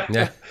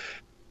 Yeah.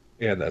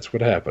 And that's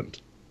what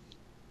happened.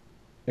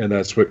 And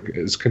that's what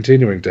is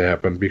continuing to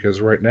happen, because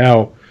right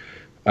now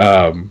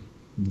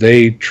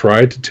they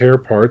tried to tear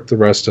apart the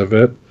rest of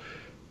it,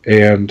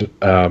 and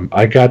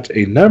I got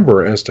a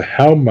number as to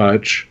how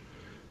much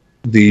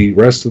the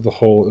rest of the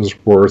hull is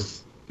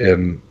worth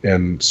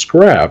in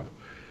scrap.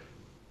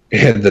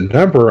 And the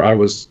number, I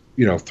was,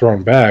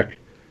 thrown back.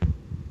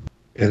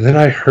 And then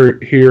I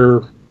hear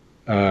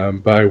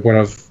by one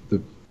of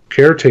the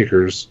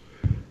caretakers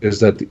is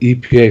that the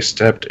EPA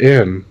stepped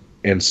in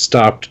and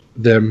stopped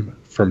them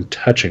from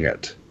touching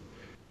it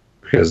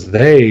because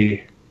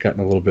they got in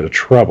a little bit of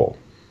trouble.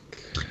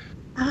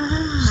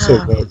 So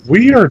what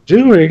we are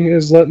doing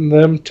is letting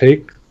them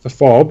take the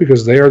fall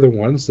because they are the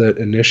ones that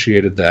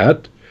initiated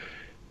that.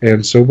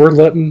 And so we're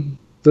letting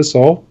this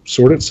all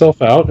sort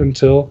itself out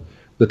until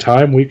the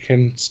time we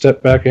can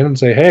step back in and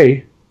say,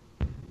 hey,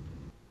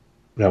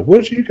 now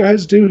what did you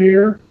guys do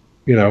here?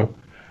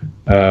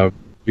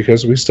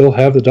 Because we still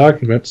have the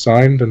document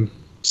signed and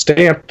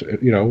stamped,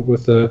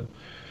 with the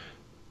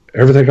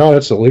everything on it.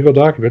 It's a legal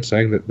document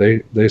saying that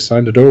they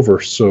signed it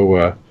over.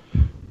 So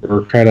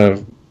we're kind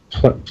of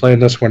playing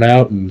this one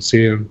out and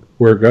seeing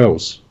where it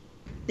goes.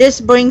 This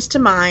brings to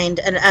mind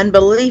an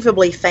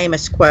unbelievably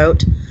famous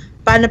quote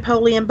by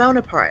Napoleon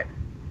Bonaparte.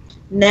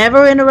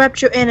 Never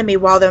interrupt your enemy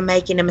while they're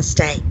making a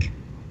mistake.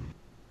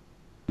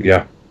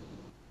 Yeah.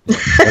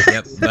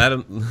 Yep.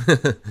 Let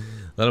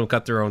them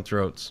cut their own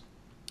throats.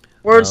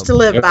 Words to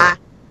live by.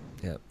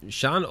 Yeah.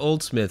 Sean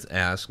Oldsmith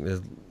asked,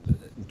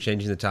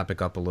 changing the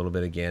topic up a little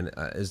bit again,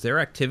 is there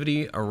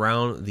activity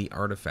around the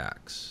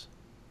artifacts?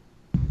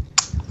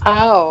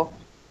 Oh.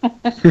 Any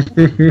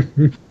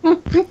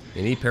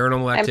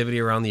paranormal activity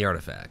around the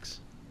artifacts?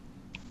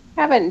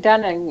 I haven't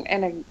done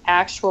an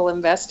actual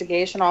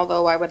investigation,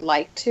 although I would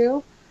like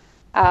to.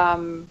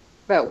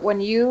 But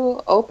when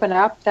you open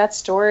up that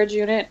storage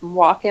unit and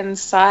walk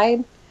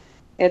inside,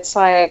 It's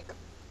like,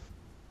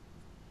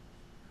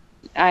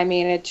 I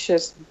mean, it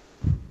just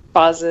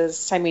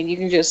buzzes. I mean, you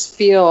can just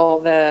feel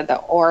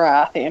the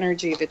aura, the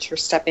energy that you're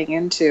stepping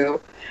into.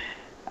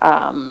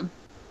 I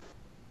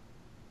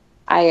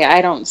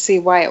don't see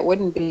why it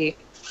wouldn't be,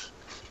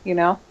 you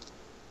know?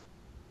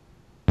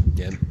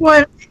 Yeah.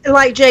 Well,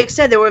 like Jake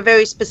said, there were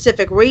very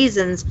specific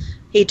reasons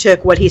he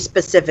took what he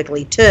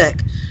specifically took.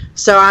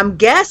 So I'm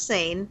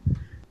guessing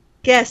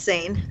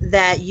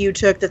that you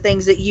took the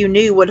things that you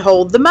knew would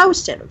hold the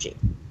most energy.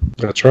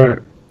 That's right.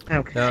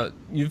 Okay. Now,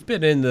 you've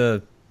been in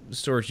the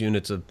storage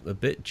units a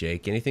bit,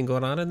 Jake. Anything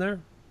going on in there?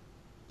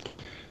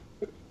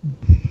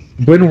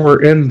 When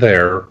we're in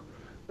there,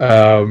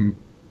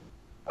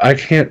 I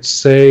can't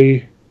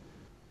say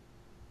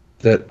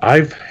that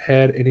I've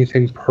had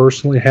anything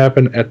personally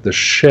happen at the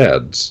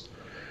sheds.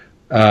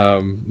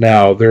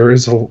 Now, there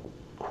is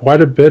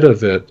quite a bit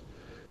of it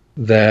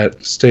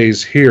that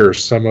stays here.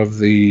 Some of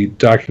the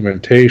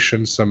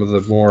documentation, some of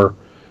the more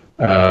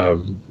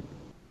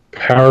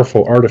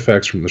powerful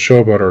artifacts from the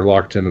showboat are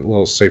locked in a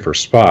little safer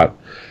spot.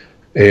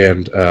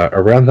 And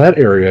around that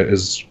area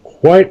is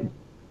quite,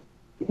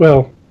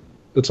 well,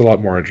 it's a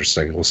lot more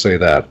interesting, we'll say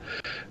that.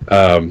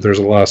 There's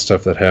a lot of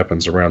stuff that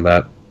happens around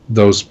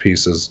those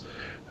pieces.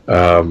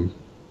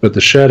 But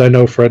the shed, I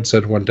know Fred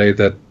said one day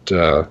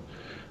that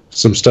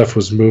some stuff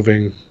was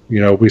moving.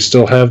 You know, we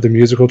still have the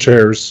musical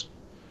chairs.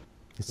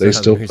 They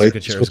still play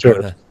musical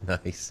chairs.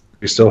 Nice.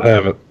 We still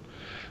have it.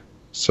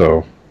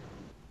 So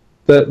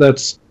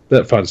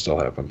that fun still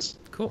happens.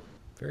 Cool.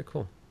 Very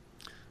cool.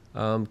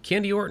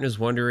 Candy Orton is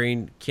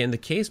wondering, can the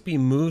case be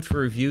moved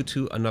for review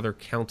to another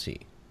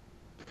county?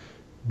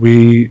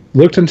 We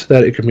looked into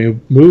that. It can be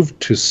moved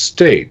to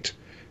state.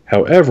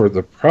 However,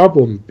 the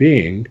problem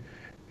being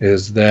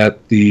is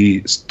that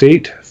the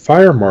state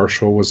fire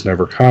marshal was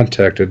never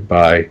contacted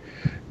by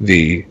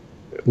the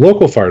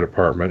local fire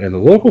department, and the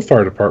local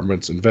fire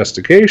department's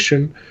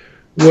investigation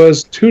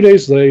was 2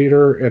 days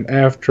later and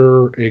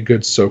after a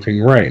good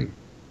soaking rain.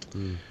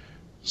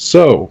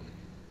 So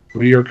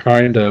we are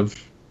kind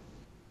of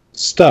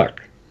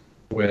stuck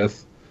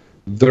with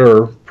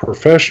their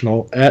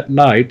professional at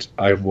night,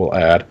 I will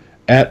add,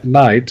 at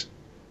night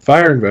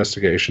fire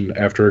investigation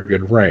after a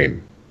good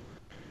rain.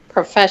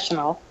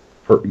 Professional.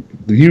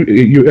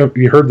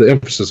 You heard the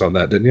emphasis on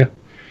that, didn't you?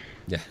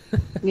 Yeah.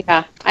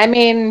 Yeah. I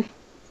mean,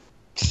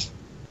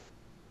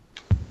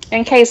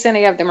 in case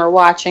any of them are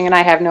watching, and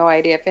I have no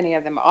idea if any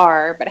of them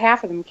are, but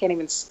half of them can't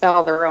even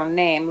spell their own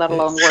name, let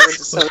alone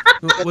words.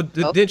 Well,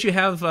 didn't you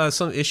have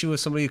some issue with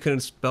somebody who couldn't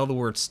spell the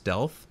word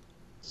stealth?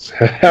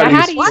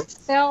 How do you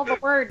spell the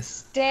word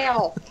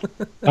stealth?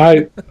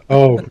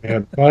 Oh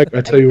man, Mike,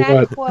 I tell you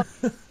what,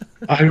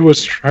 I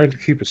was trying to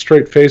keep a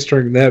straight face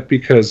during that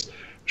because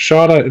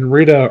Shauna and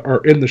Rita are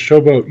in the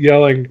showboat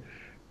yelling,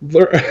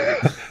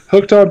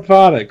 hooked on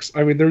phonics.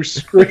 I mean, they're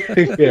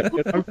screaming it,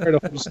 and I'm trying to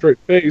hold a straight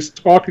face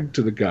talking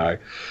to the guy.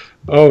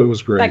 Oh, it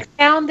was great. Like,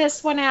 sound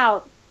this one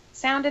out.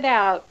 Sound it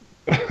out.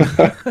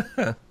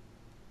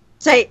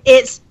 Say,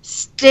 it's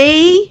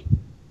stay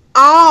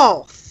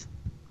off.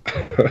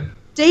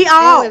 Stay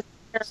off.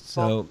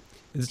 So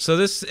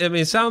this, I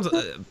mean, it sounds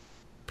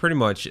pretty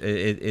much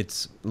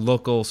it's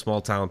local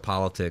small town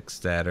politics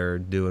that are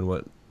doing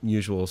what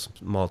usual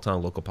small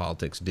town local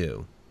politics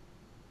do.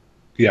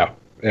 Yeah,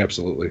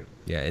 absolutely.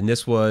 Yeah, and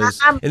this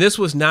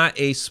was not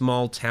a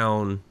small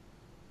town,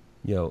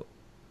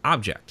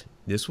 object.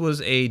 This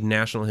was a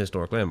national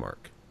historic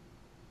landmark.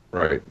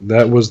 Right.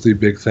 That was the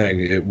big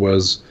thing. It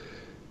was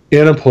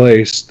in a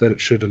place that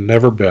it should have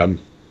never been.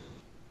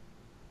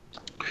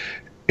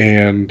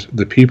 And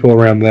the people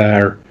around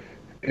there,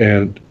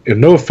 and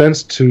no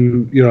offense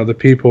to, the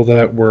people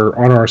that were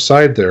on our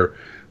side there,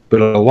 but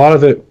a lot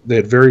of it, they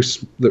had very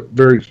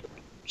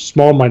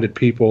small-minded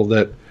people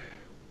that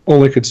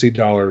only could see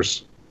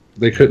dollars.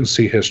 They couldn't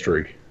see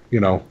history.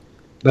 That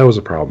was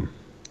a problem.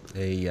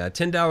 A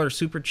 $10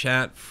 super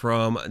chat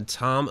from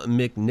Tom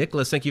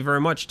McNicholas. Thank you very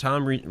much,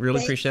 Tom.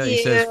 Really appreciate it.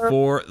 He says,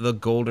 for the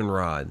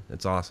Goldenrod.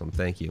 That's awesome.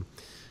 Thank you.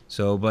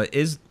 So, but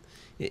is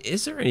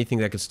there anything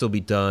that could still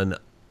be done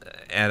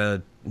at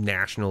a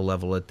national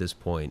level at this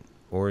point?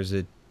 Or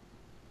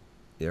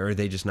are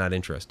they just not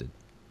interested?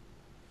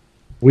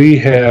 We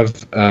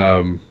have,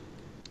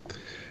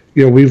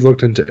 we've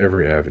looked into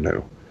every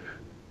avenue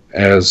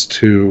as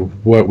to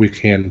what we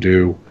can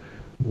do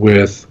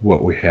with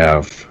what we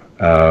have.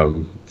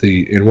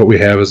 And what we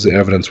have is the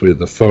evidence with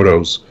the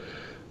photos.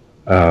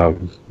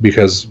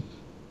 Because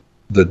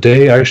the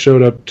day I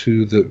showed up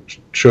to the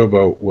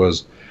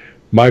showboat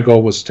my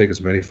goal was to take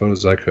as many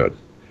photos as I could.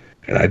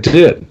 And I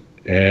did.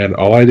 And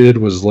all I did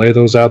was lay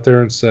those out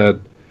there and said,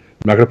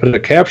 I'm not going to put a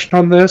caption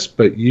on this,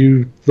 but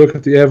you look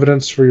at the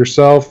evidence for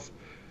yourself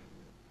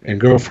and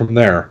go from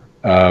there.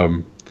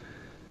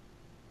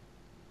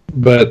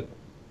 But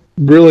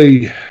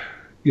really,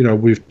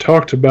 we've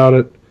talked about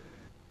it.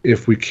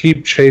 If we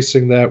keep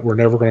chasing that, we're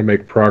never going to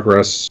make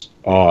progress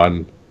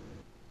on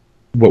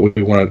what we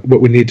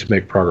need to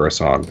make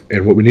progress on.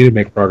 And what we need to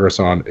make progress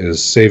on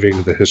is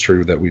saving the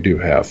history that we do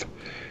have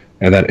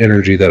and that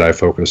energy that I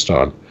focused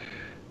on.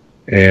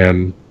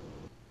 And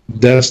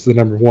that's the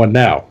number one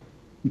now.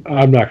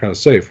 I'm not going to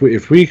say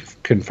if we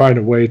can find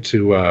a way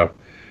to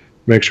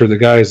make sure the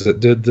guys that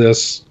did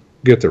this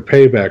get their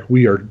payback,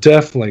 we are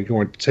definitely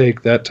going to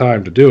take that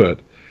time to do it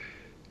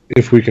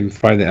if we can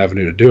find the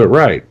avenue to do it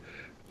right.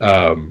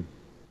 But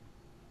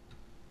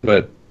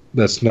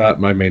that's not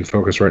my main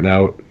focus right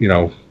now. You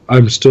know,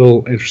 I'm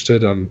still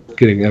interested in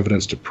getting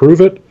evidence to prove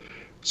it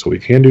so we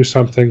can do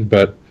something,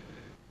 but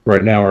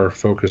right now our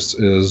focus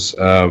is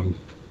an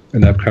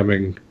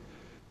upcoming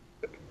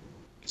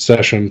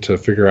session to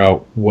figure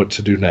out what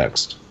to do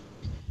next.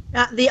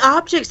 Now, the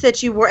objects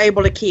that you were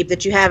able to keep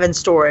that you have in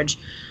storage,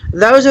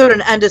 those are at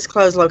an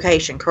undisclosed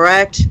location,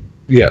 correct?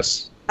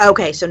 Yes.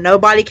 Okay, so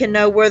nobody can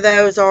know where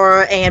those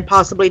are and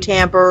possibly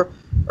tamper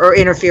or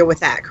interfere with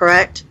that,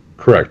 correct?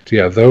 Correct.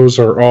 Yeah, those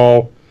are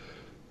all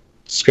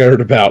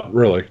scattered about,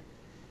 really.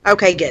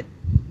 Okay, good.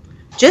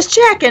 Just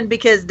checking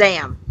because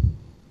damn.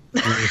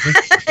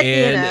 And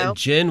You know.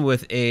 Jen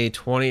with a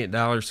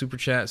 $28 super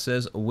chat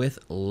says, with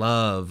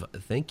love.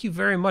 Thank you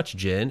very much,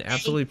 Jen.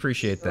 Absolutely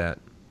appreciate that.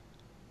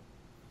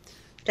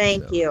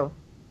 Thank you.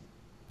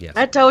 Yes.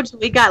 I told you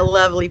we got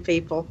lovely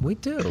people. We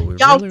do. We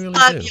Y'all really, really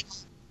love do. you.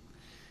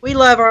 We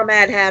love our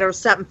Mad Hatters,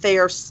 something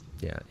fierce.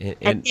 Yeah. I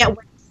And can't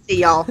wait to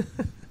see y'all.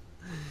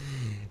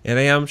 And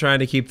I am trying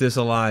to keep this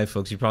alive,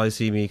 folks. You probably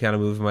see me kind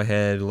of moving my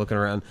head, looking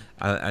around.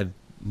 I'm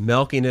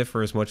milking it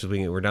for as much as we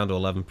can. We're down to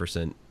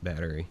 11%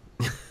 battery.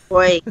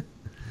 Wait.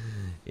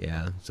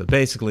 Yeah. So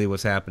basically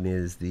what's happening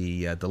is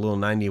the little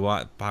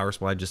 90-watt power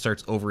supply just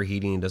starts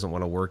overheating and doesn't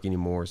want to work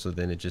anymore. So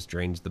then it just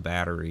drains the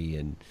battery.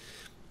 And,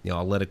 you know,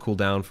 I'll let it cool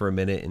down for a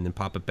minute and then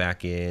pop it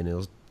back in.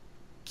 It'll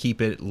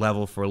keep it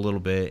level for a little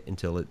bit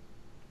until it,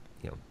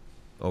 you know,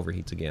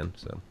 overheats again.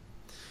 So.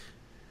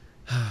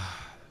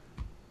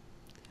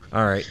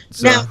 All right.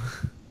 So.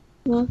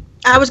 Now,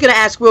 I was going to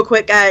ask real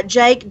quick,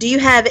 Jake, do you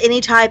have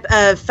any type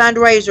of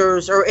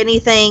fundraisers or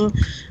anything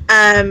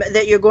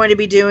that you're going to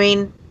be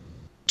doing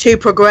to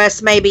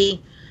progress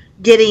maybe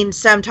getting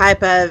some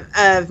type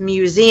of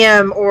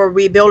museum or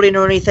rebuilding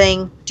or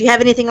anything? Do you have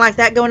anything like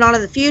that going on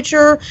in the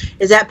future?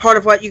 Is that part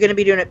of what you're going to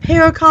be doing at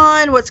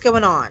ParaCon? What's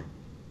going on?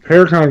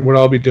 ParaCon, what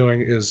I'll be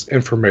doing is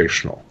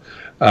informational.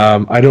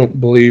 I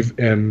don't believe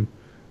in,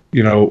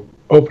 you know,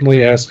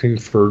 openly asking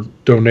for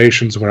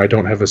donations when I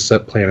don't have a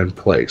set plan in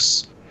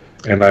place.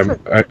 And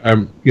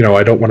I'm you know,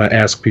 I don't want to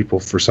ask people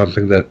for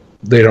something that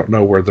they don't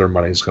know where their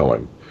money's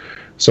going.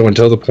 So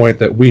until the point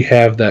that we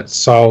have that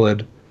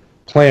solid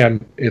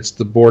plan, it's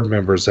the board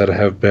members that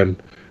have been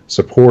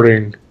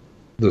supporting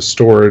the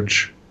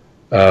storage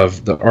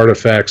of the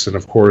artifacts, and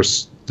of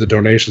course the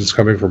donations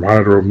coming from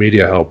Haunted Road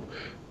Media help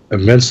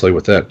immensely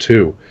with that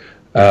too.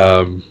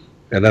 And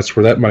that's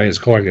where that money is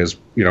going, is,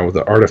 you know,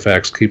 the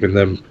artifacts, keeping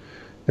them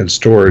in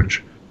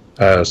storage.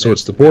 So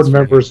it's the board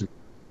members.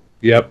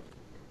 Yep.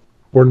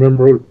 Board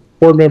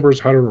members,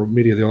 Haunted Road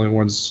Media, the only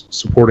ones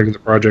supporting the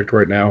project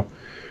right now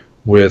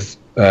with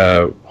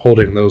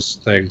holding those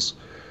things.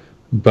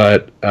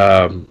 But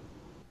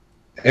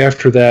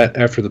after that,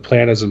 after the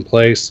plan is in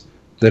place,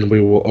 then we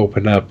will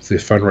open up the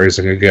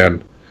fundraising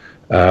again.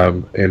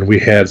 And we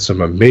had some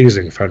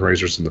amazing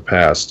fundraisers in the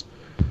past.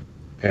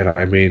 And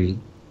I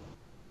mean,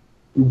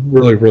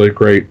 really, really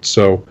great.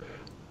 So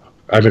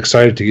I'm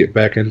excited to get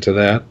back into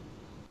that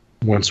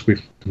once we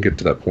can get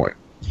to that point.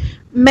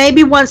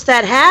 Maybe once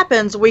that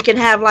happens, we can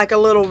have like a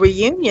little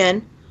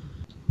reunion,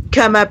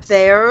 come up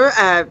there,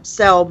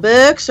 sell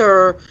books,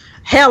 or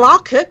hell, I'll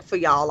cook for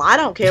y'all. I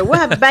don't care. We'll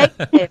have a bake.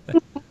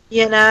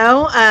 You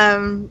know,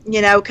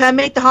 come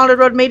meet the Haunted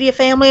Road Media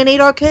family and eat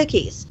our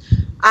cookies.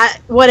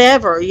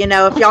 Whatever, you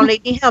know, if y'all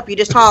need any help, you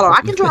just holler.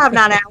 I can drive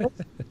 9 hours.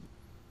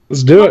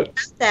 Let's do it.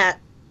 That.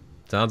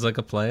 Sounds like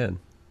a plan.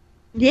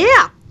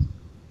 Yeah.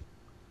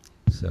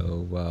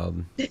 So,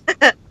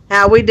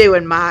 How we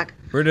doing, Mike?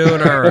 we're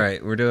doing all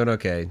right. We're doing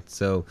okay.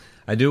 So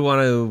I do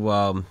want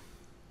to,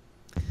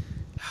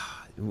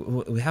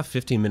 we have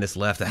 15 minutes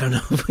left. I don't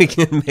know if we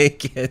can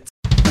make it.